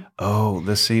name? Oh,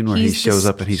 the scene where he shows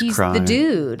up and he's crying. He's the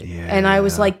dude. Yeah. And I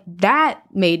was like, that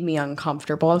made me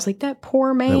uncomfortable. I was like, that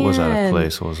poor man. That was out of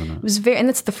place, wasn't it? It was and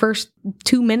it's the first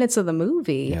 2 minutes of the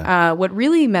movie. Yeah. What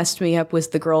really messed me up was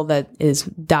the girl that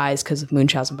dies because of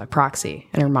Munchausen by proxy.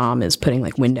 And her mom is putting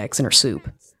like Windex in her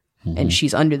soup. Mm-hmm. And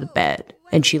she's under the bed.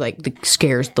 And she like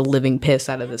scares the living piss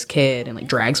out of this kid and like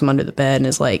drags him under the bed and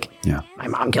is like, my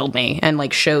mom killed me. And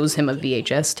like shows him a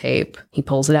VHS tape. He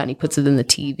pulls it out and he puts it in the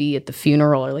TV at the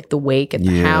funeral or like the wake at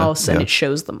the house. And it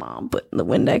shows the mom putting the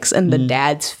Windex and the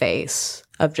dad's face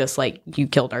of just like, you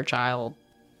killed our child.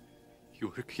 You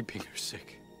were keeping her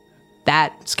sick.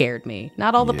 That scared me.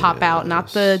 Not all the pop out, not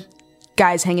the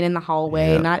guys hanging in the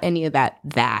hallway, not any of that.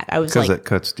 I was like... Because that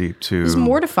cuts deep too. I was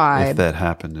mortified. If that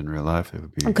happened in real life, it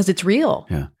would be... Because it's real.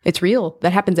 Yeah. It's real.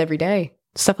 That happens every day.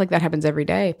 Stuff like that happens every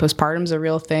day. Postpartum's a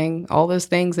real thing. All those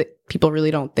things that people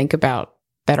really don't think about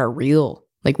that are real.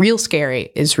 Like real scary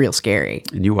is real scary.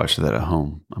 And you watched that at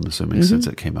home, I'm assuming, since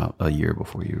it came out a year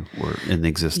before you were in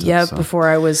existence. Yeah, before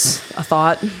I was a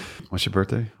thought. What's your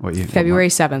birthday? What you? February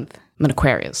 7th. I'm an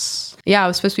Aquarius. Yeah, I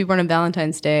was supposed to be born on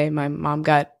Valentine's Day. My mom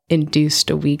got induced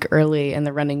a week early, and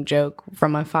the running joke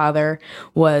from my father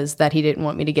was that he didn't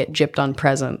want me to get gypped on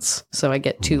presents. So I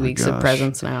get 2 weeks of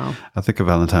presents now. I think a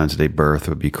Valentine's Day birth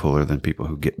would be cooler than people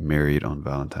who get married on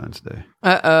Valentine's Day.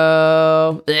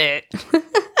 Uh-oh.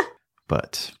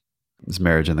 But is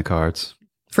marriage in the cards?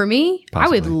 For me,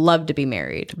 Possibly. I would love to be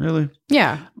married. Really?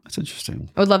 Yeah. That's interesting.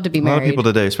 I would love to be A married. lot of people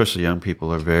today, especially young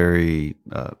people, are very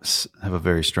have a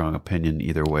very strong opinion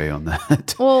either way on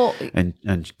that. Well,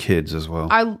 and kids as well.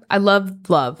 I love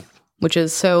love, which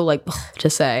is so like to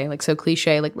say, like so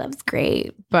cliche, like love's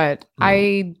great, but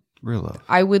real love.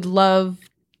 I would love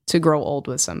to grow old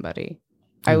with somebody.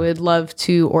 I would love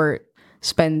to or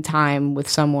spend time with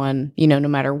someone, no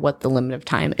matter what the limit of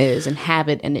time is, and have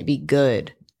it and it be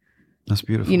good. That's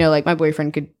beautiful. Like my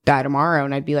boyfriend could die tomorrow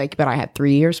and I'd be like, but I had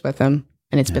 3 years with him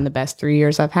and it's been the best 3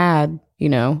 years I've had,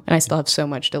 and I still have so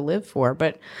much to live for.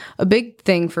 But a big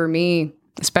thing for me,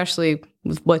 especially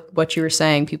with what you were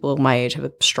saying, people of my age have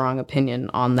a strong opinion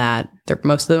on that.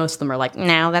 Most of them are like,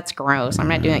 no, that's gross. I'm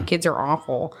not doing that. Kids are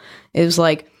awful. It was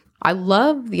like, I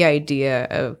love the idea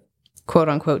of quote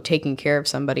unquote taking care of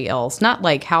somebody else, not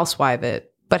like housewife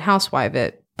it, but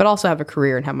also have a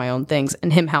career and have my own things,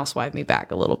 and him housewife me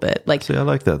back a little bit. Like, see, I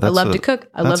like that. I love to cook.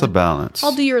 That's a balance.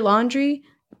 I'll do your laundry,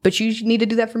 but you need to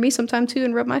do that for me sometime too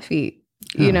and rub my feet.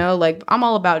 Like I'm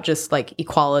all about just like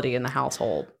equality in the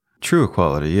household. True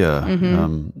equality, yeah.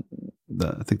 Mm-hmm.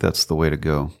 I think that's the way to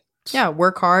go. Yeah,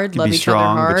 work hard, love be each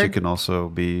strong, other hard. but you can also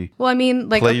be. Well, I mean,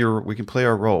 like we can play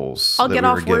our roles. I'll get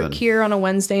off work here on a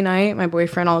Wednesday night.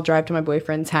 I'll drive to my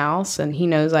boyfriend's house, and he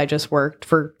knows I just worked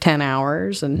for 10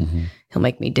 hours, and he'll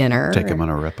make me dinner. Take him on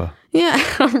a repa. Yeah,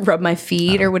 rub my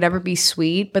feet or whatever, be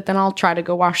sweet. But then I'll try to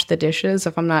go wash the dishes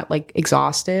if I'm not like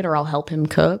exhausted, or I'll help him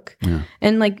cook. Yeah.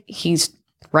 And like he's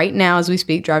right now, as we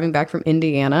speak, driving back from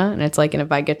Indiana. And it's like, and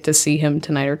if I get to see him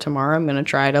tonight or tomorrow, I'm going to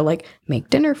try to like make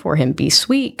dinner for him, be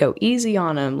sweet, go easy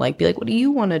on him, like be like, what do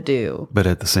you want to do? But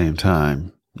at the same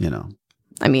time,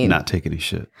 I mean, not take any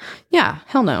shit. Yeah,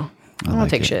 hell no. I don't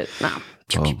take it. shit. No.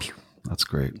 Well, that's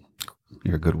great.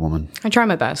 You're a good woman. I try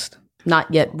my best.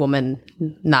 Not yet woman,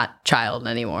 not child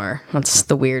anymore. That's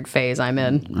the weird phase I'm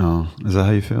in. Oh, is that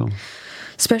how you feel?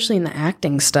 Especially in the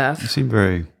acting stuff. You seem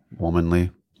very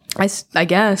womanly. I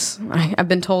guess. I've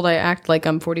been told I act like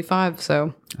I'm 45,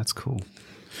 so. That's cool.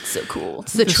 So cool.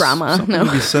 It's the trauma. Something to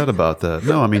be said about that.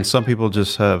 No, I mean, some people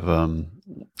just have, I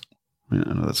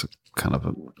know that's a kind of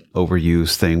an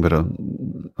overused thing, but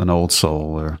an old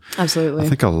soul. Or absolutely. I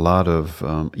think a lot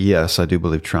of, yes, I do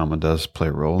believe trauma does play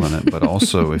a role in it, but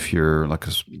also if you're like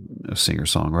a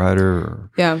singer-songwriter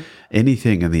or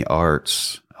anything in the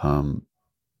arts,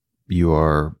 you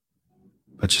are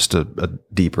just a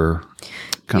deeper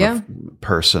kind of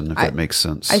person, if that makes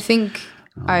sense. I think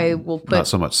I will put not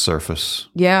so much surface.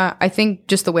 Yeah, I think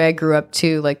just the way I grew up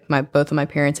too, like both of my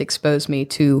parents exposed me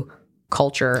to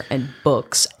culture and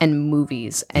books and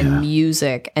movies and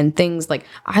music and things like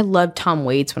I loved Tom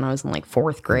Waits when I was in like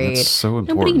 4th grade. That's so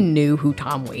important. Nobody knew who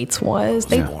Tom Waits was.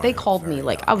 They called me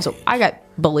like I got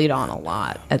bullied on a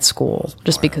lot at school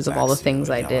just because of all the things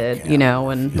I did,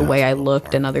 and the way I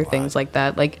looked and other things like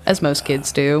that, like as most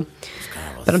kids do.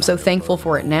 But I'm so thankful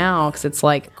for it now because it's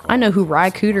like, I know who Ry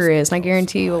Cooder is, and I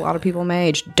guarantee you a lot of people my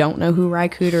age don't know who Ry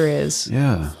Cooder is.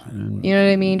 Yeah. You know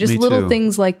what I mean? Just little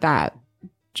things like that.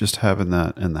 Just having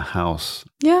that in the house.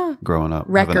 Yeah. Growing up.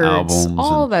 Records. Having albums.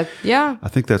 All that. Yeah. I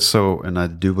think that's so, and I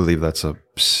do believe that's a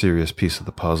serious piece of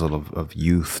the puzzle of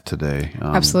youth today.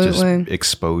 Absolutely. Just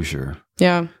exposure.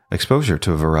 Yeah. Exposure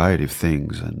to a variety of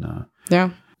things and,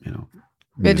 music.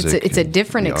 But it's a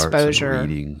different exposure.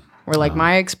 Reading. Where like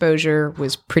my exposure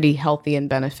was pretty healthy and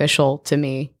beneficial to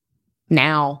me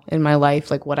now in my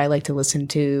life, like what I like to listen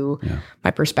to,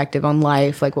 my perspective on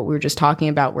life, like what we were just talking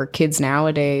about, where kids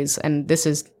nowadays, and this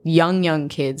is young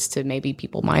kids to maybe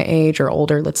people my age or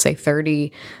older, let's say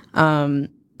 30. I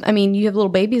mean, you have little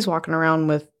babies walking around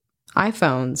with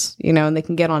iPhones, and they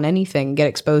can get on anything, get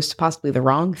exposed to possibly the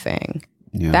wrong thing.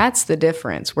 Yeah. That's the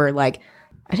difference where like,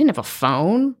 I didn't have a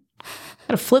phone. I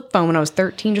had a flip phone when I was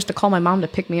 13 just to call my mom to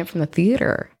pick me up from the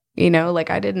theater. Like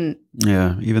I didn't.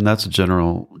 Yeah, even that's a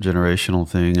generational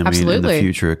thing. I mean, in the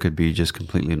future, it could be just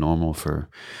completely normal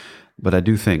but I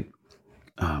do think,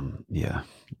 I don't know,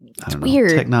 weird.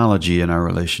 Technology and our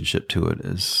relationship to it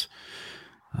is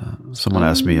Someone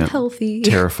asked me a healthy.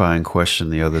 terrifying question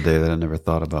the other day that I never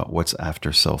thought about. What's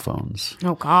after cell phones?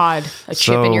 Oh God, a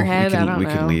chip in your head? I don't know. We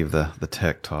can leave the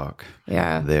tech talk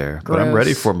there. Gross. But I'm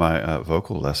ready for my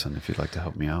vocal lesson if you'd like to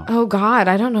help me out. Oh God,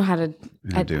 I don't know how to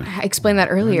I explained that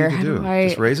earlier. How do I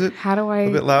just raise it? How do I?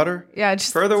 A bit louder? Yeah,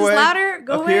 just further away. Louder.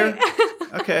 Go up away. Here?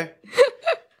 Okay.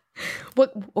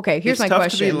 What? Okay, here's my question.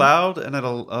 It's tough to be loud and at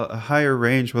a higher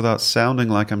range without sounding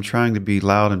like I'm trying to be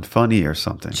loud and funny or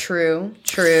something. True.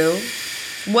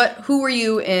 Who were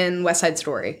you in West Side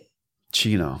Story?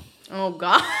 Chino. Oh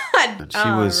God. She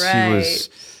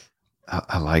was.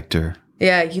 I liked her.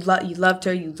 Yeah, you loved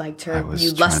her. You liked her. I was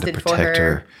you trying lusted to protect for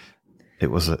her. It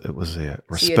was a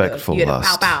respectful you had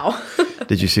lust. Pow.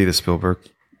 Did you see the Spielberg?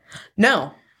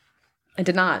 No, I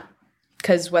did not.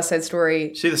 Because West Side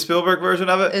Story. See the Spielberg version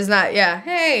of it? Is not. Yeah.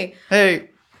 Hey.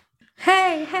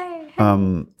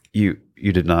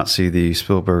 You did not see the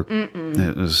Spielberg. Mm-mm.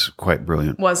 It was quite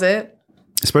brilliant. Was it?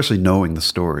 Especially knowing the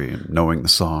story and knowing the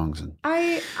songs. And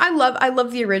I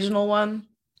love the original one,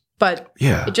 but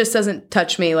it just doesn't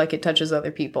touch me like it touches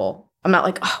other people. I'm not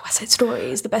like, oh, West Side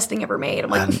Story is the best thing ever made. I'm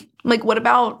like, what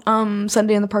about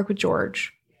Sunday in the Park with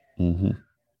George? Mm-hmm.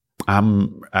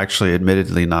 I'm actually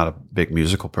admittedly not a big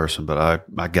musical person, but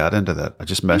I got into that. I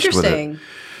just meshed with it.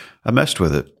 I meshed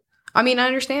with it. I mean, I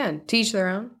understand. To each their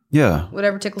own. Yeah.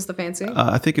 Whatever tickles the fancy.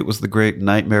 I think it was the great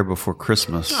Nightmare Before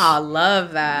Christmas. Oh, I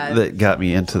love that. That got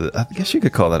me into I guess you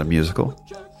could call that a musical.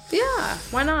 Yeah,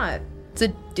 why not? It's a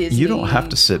Disney. You don't have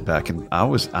to sit back and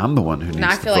I'm the one who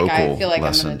needs the vocal lesson. I feel like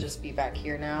I'm going to just be back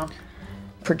here now.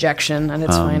 Projection at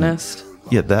its finest.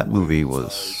 Yeah, that movie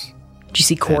was... Did you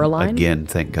see Coraline? Again,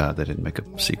 thank God they didn't make a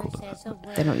sequel to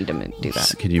that. They don't need to do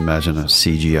that. Can you imagine a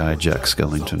CGI Jack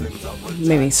Skellington?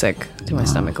 Made me sick to my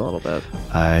stomach a little bit.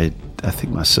 I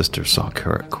think my sister saw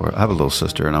Coraline. I have a little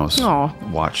sister, and I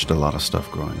watched a lot of stuff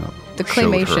growing up. The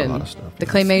claymation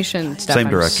stuff. Same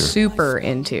director. I'm super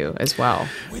into as well.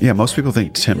 Yeah, most people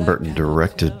think Tim Burton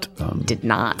directed. Did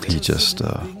not. He just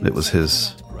it was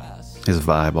his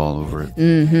vibe all over it.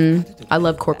 Mm-hmm. I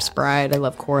love Corpse Bride. I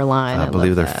love Coraline. I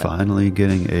believe they're finally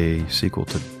getting a sequel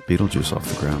to Beetlejuice off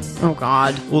the ground. Oh,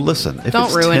 God. Well, listen.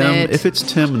 Don't ruin it. If it's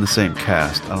Tim in the same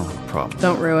cast, I don't have a problem.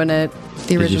 Don't ruin it.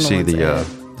 The original. Did you see the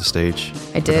stage?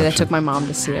 I did. Production? I took my mom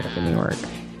to see it up in New York.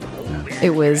 Yeah.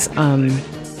 It was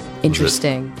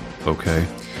interesting. Okay.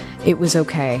 It was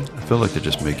okay. I feel like they're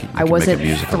just making. I wasn't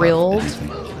thrilled.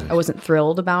 I wasn't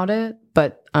thrilled about it,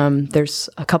 but there's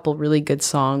a couple really good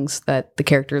songs that the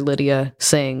character Lydia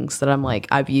sings that I'm like,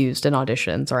 I've used in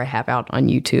auditions or I have out on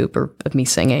YouTube or of me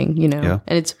singing, you know,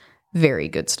 and it's very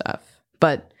good stuff.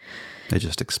 But they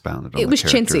just expounded on it. Was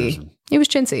chintzy. It was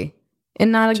chintzy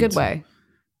in not a good way.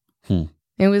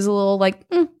 It was a little like,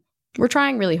 we're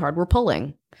trying really hard. We're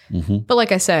pulling. Mm-hmm. But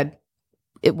like I said,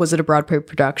 was it a Broadway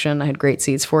production? I had great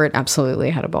seats for it. Absolutely.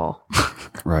 I had a ball.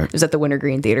 Right. It was at the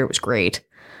Wintergreen Theater. It was great.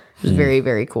 It was very,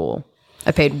 very cool.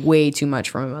 I paid way too much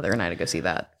for my mother and I to go see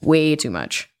that. Way too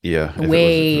much. Yeah. If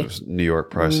it was New York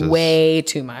prices. Way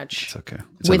too much. It's okay.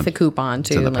 With a coupon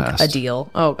too. And like a deal.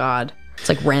 Oh, God. It's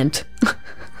like rent.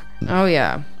 Oh,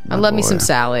 yeah. I love me some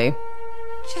Sally.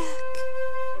 Jack,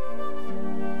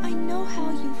 I know how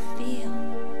you feel.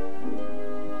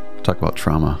 Talk about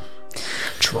trauma.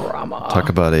 Talk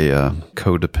about a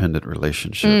codependent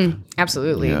relationship.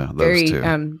 Absolutely. Yeah, those very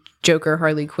two. Joker,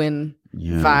 Harley Quinn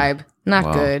vibe.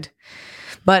 Not good.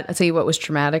 But I'll tell you what was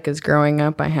traumatic is growing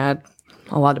up, I had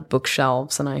a lot of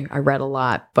bookshelves and I read a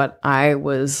lot, but I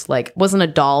wasn't a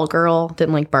doll girl,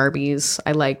 didn't like Barbies.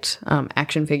 I liked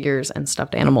action figures and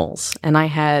stuffed animals. And I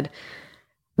had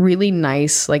really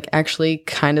nice, like actually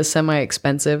kind of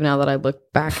semi-expensive now that I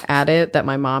look back at it, that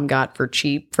my mom got for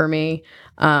cheap for me,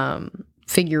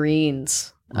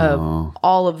 figurines of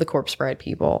all of the Corpse Bride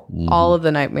people, all of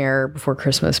the Nightmare Before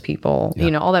Christmas people, you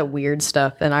know, all that weird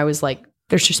stuff. And I was like,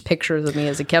 there's just pictures of me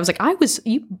as a kid. I was like,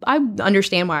 I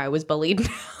understand why I was bullied.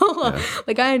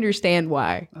 Like, I understand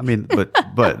why. I mean, but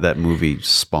that movie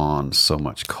spawned so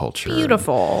much culture.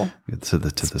 Beautiful. To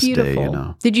this day, you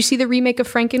know. Did you see the remake of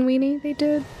Frankenweenie they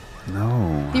did?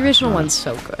 No. The original one's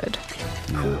so good.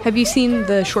 Yeah. Have you seen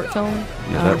the short film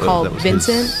called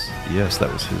Vincent? Yes,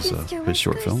 that was his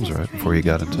short films, right? Before he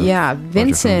got into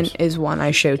Vincent is one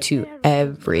I show to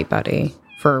everybody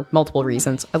for multiple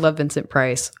reasons. I love Vincent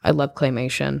Price. I love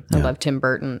claymation. I love Tim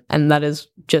Burton. And that is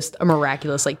just a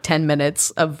miraculous 10 minutes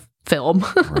of film.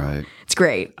 Right. It's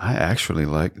great. I actually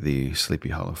like the Sleepy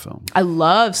Hollow film. I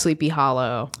love Sleepy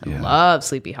Hollow.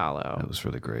 That was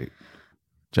really great.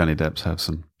 Johnny Depp's had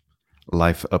some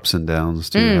life ups and downs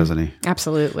too, hasn't he?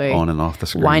 Absolutely. On and off the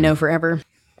screen. Wino forever.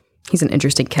 He's an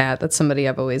interesting cat. That's somebody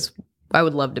I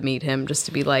would love to meet him just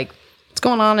to be like, What's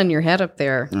going on in your head up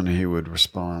there? And he would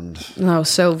respond, Oh,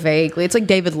 so vaguely. It's like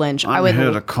David Lynch. I'm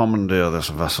here to commandeer this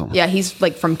vessel. Yeah, he's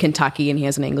like from Kentucky and he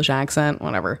has an English accent.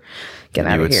 Whatever. Get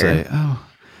out of here. He would say,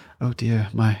 oh dear,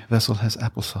 my vessel has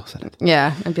applesauce in it.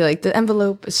 Yeah, I'd be like, the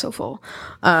envelope is so full.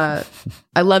 I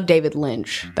love David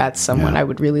Lynch. That's someone I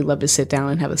would really love to sit down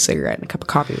and have a cigarette and a cup of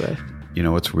coffee with. You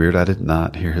know what's weird? I did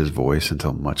not hear his voice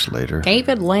until much later.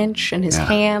 David Lynch and his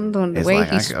hand and the way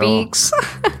he speaks.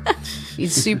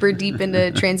 He's super deep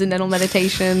into transcendental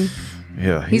meditation.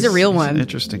 Yeah, he's a real one. An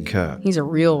interesting cat. He's a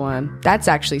real one. That's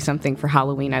actually something for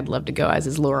Halloween I'd love to go as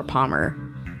is Laura Palmer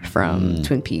from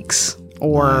Twin Peaks.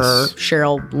 Or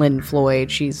Cheryl Lynn Floyd.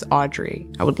 She's Audrey.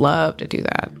 I would love to do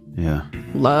that. Yeah.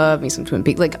 Love me some Twin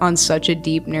Peaks. Like on such a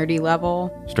deep, nerdy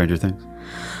level. Stranger Things?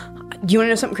 Do you want to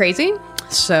know something crazy?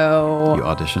 So... You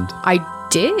auditioned? I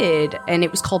did. And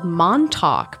it was called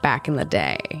Montauk back in the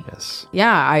day. Yes.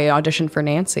 Yeah, I auditioned for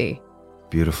Nancy.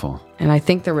 Beautiful. And I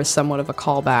think there was somewhat of a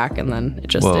callback, and then it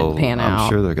just didn't pan out. I'm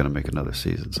sure they're going to make another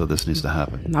season, so this needs to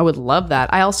happen. I would love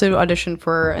that. I also auditioned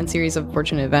for a series of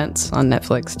Fortunate Events on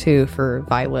Netflix, too, for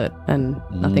Violet, and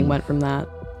nothing went from that.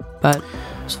 But it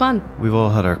was fun. We've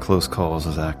all had our close calls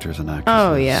as actors and actresses.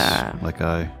 Oh, yeah. Like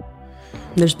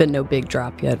There's been no big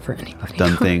drop yet for anybody. I've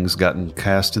done things, gotten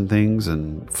cast in things,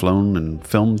 and flown and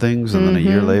filmed things, and then a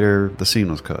year later, the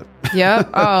scene was cut. Yep.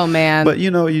 Oh, man. But,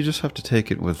 you just have to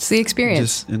take it with... It's the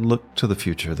experience. And look to the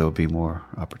future. There'll be more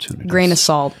opportunities. Grain of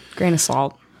salt. Grain of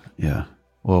salt. Yeah.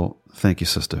 Well, thank you,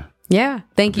 sister. Yeah.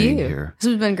 Thank you. Here. This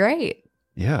has been great.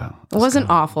 Yeah. It wasn't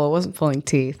awful. It wasn't pulling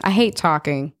teeth. I hate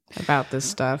talking about this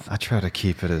stuff. I try to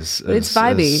keep it as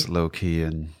vibey. As low-key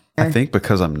and... I think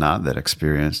because I'm not that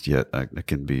experienced yet, I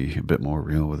can be a bit more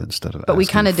real with instead of. But we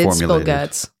kind of did spill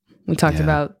guts. We talked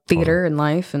about theater and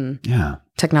life and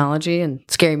technology and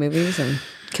scary movies and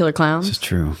killer clowns. This is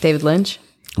true. David Lynch.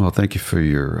 Well, thank you for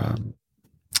your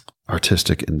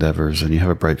artistic endeavors, and you have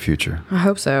a bright future. I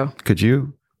hope so. Could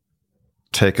you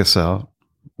take us out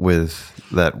with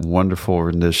that wonderful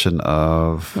rendition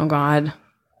of? Oh God,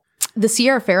 the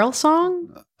Sierra Farrell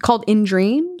song called "In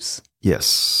Dreams"?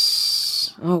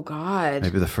 Yes. Oh God!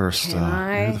 Maybe the first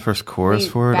chorus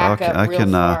for it. I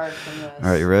can. All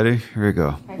right, you ready? Here we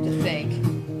go. I have to think.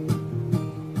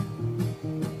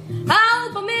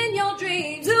 I'll come in your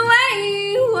dreams the way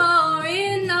you are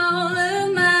in all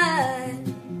of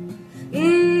mine.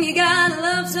 You got a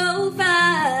love so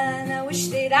fine. I wish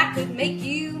that I could make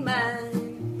you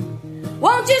mine.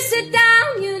 Won't you sit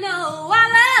down? You know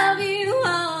I love you,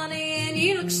 honey, and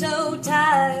you look so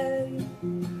tired.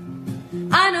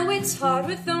 I know it's hard,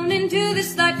 we're thrown into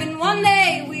this life, and one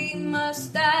day we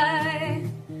must die.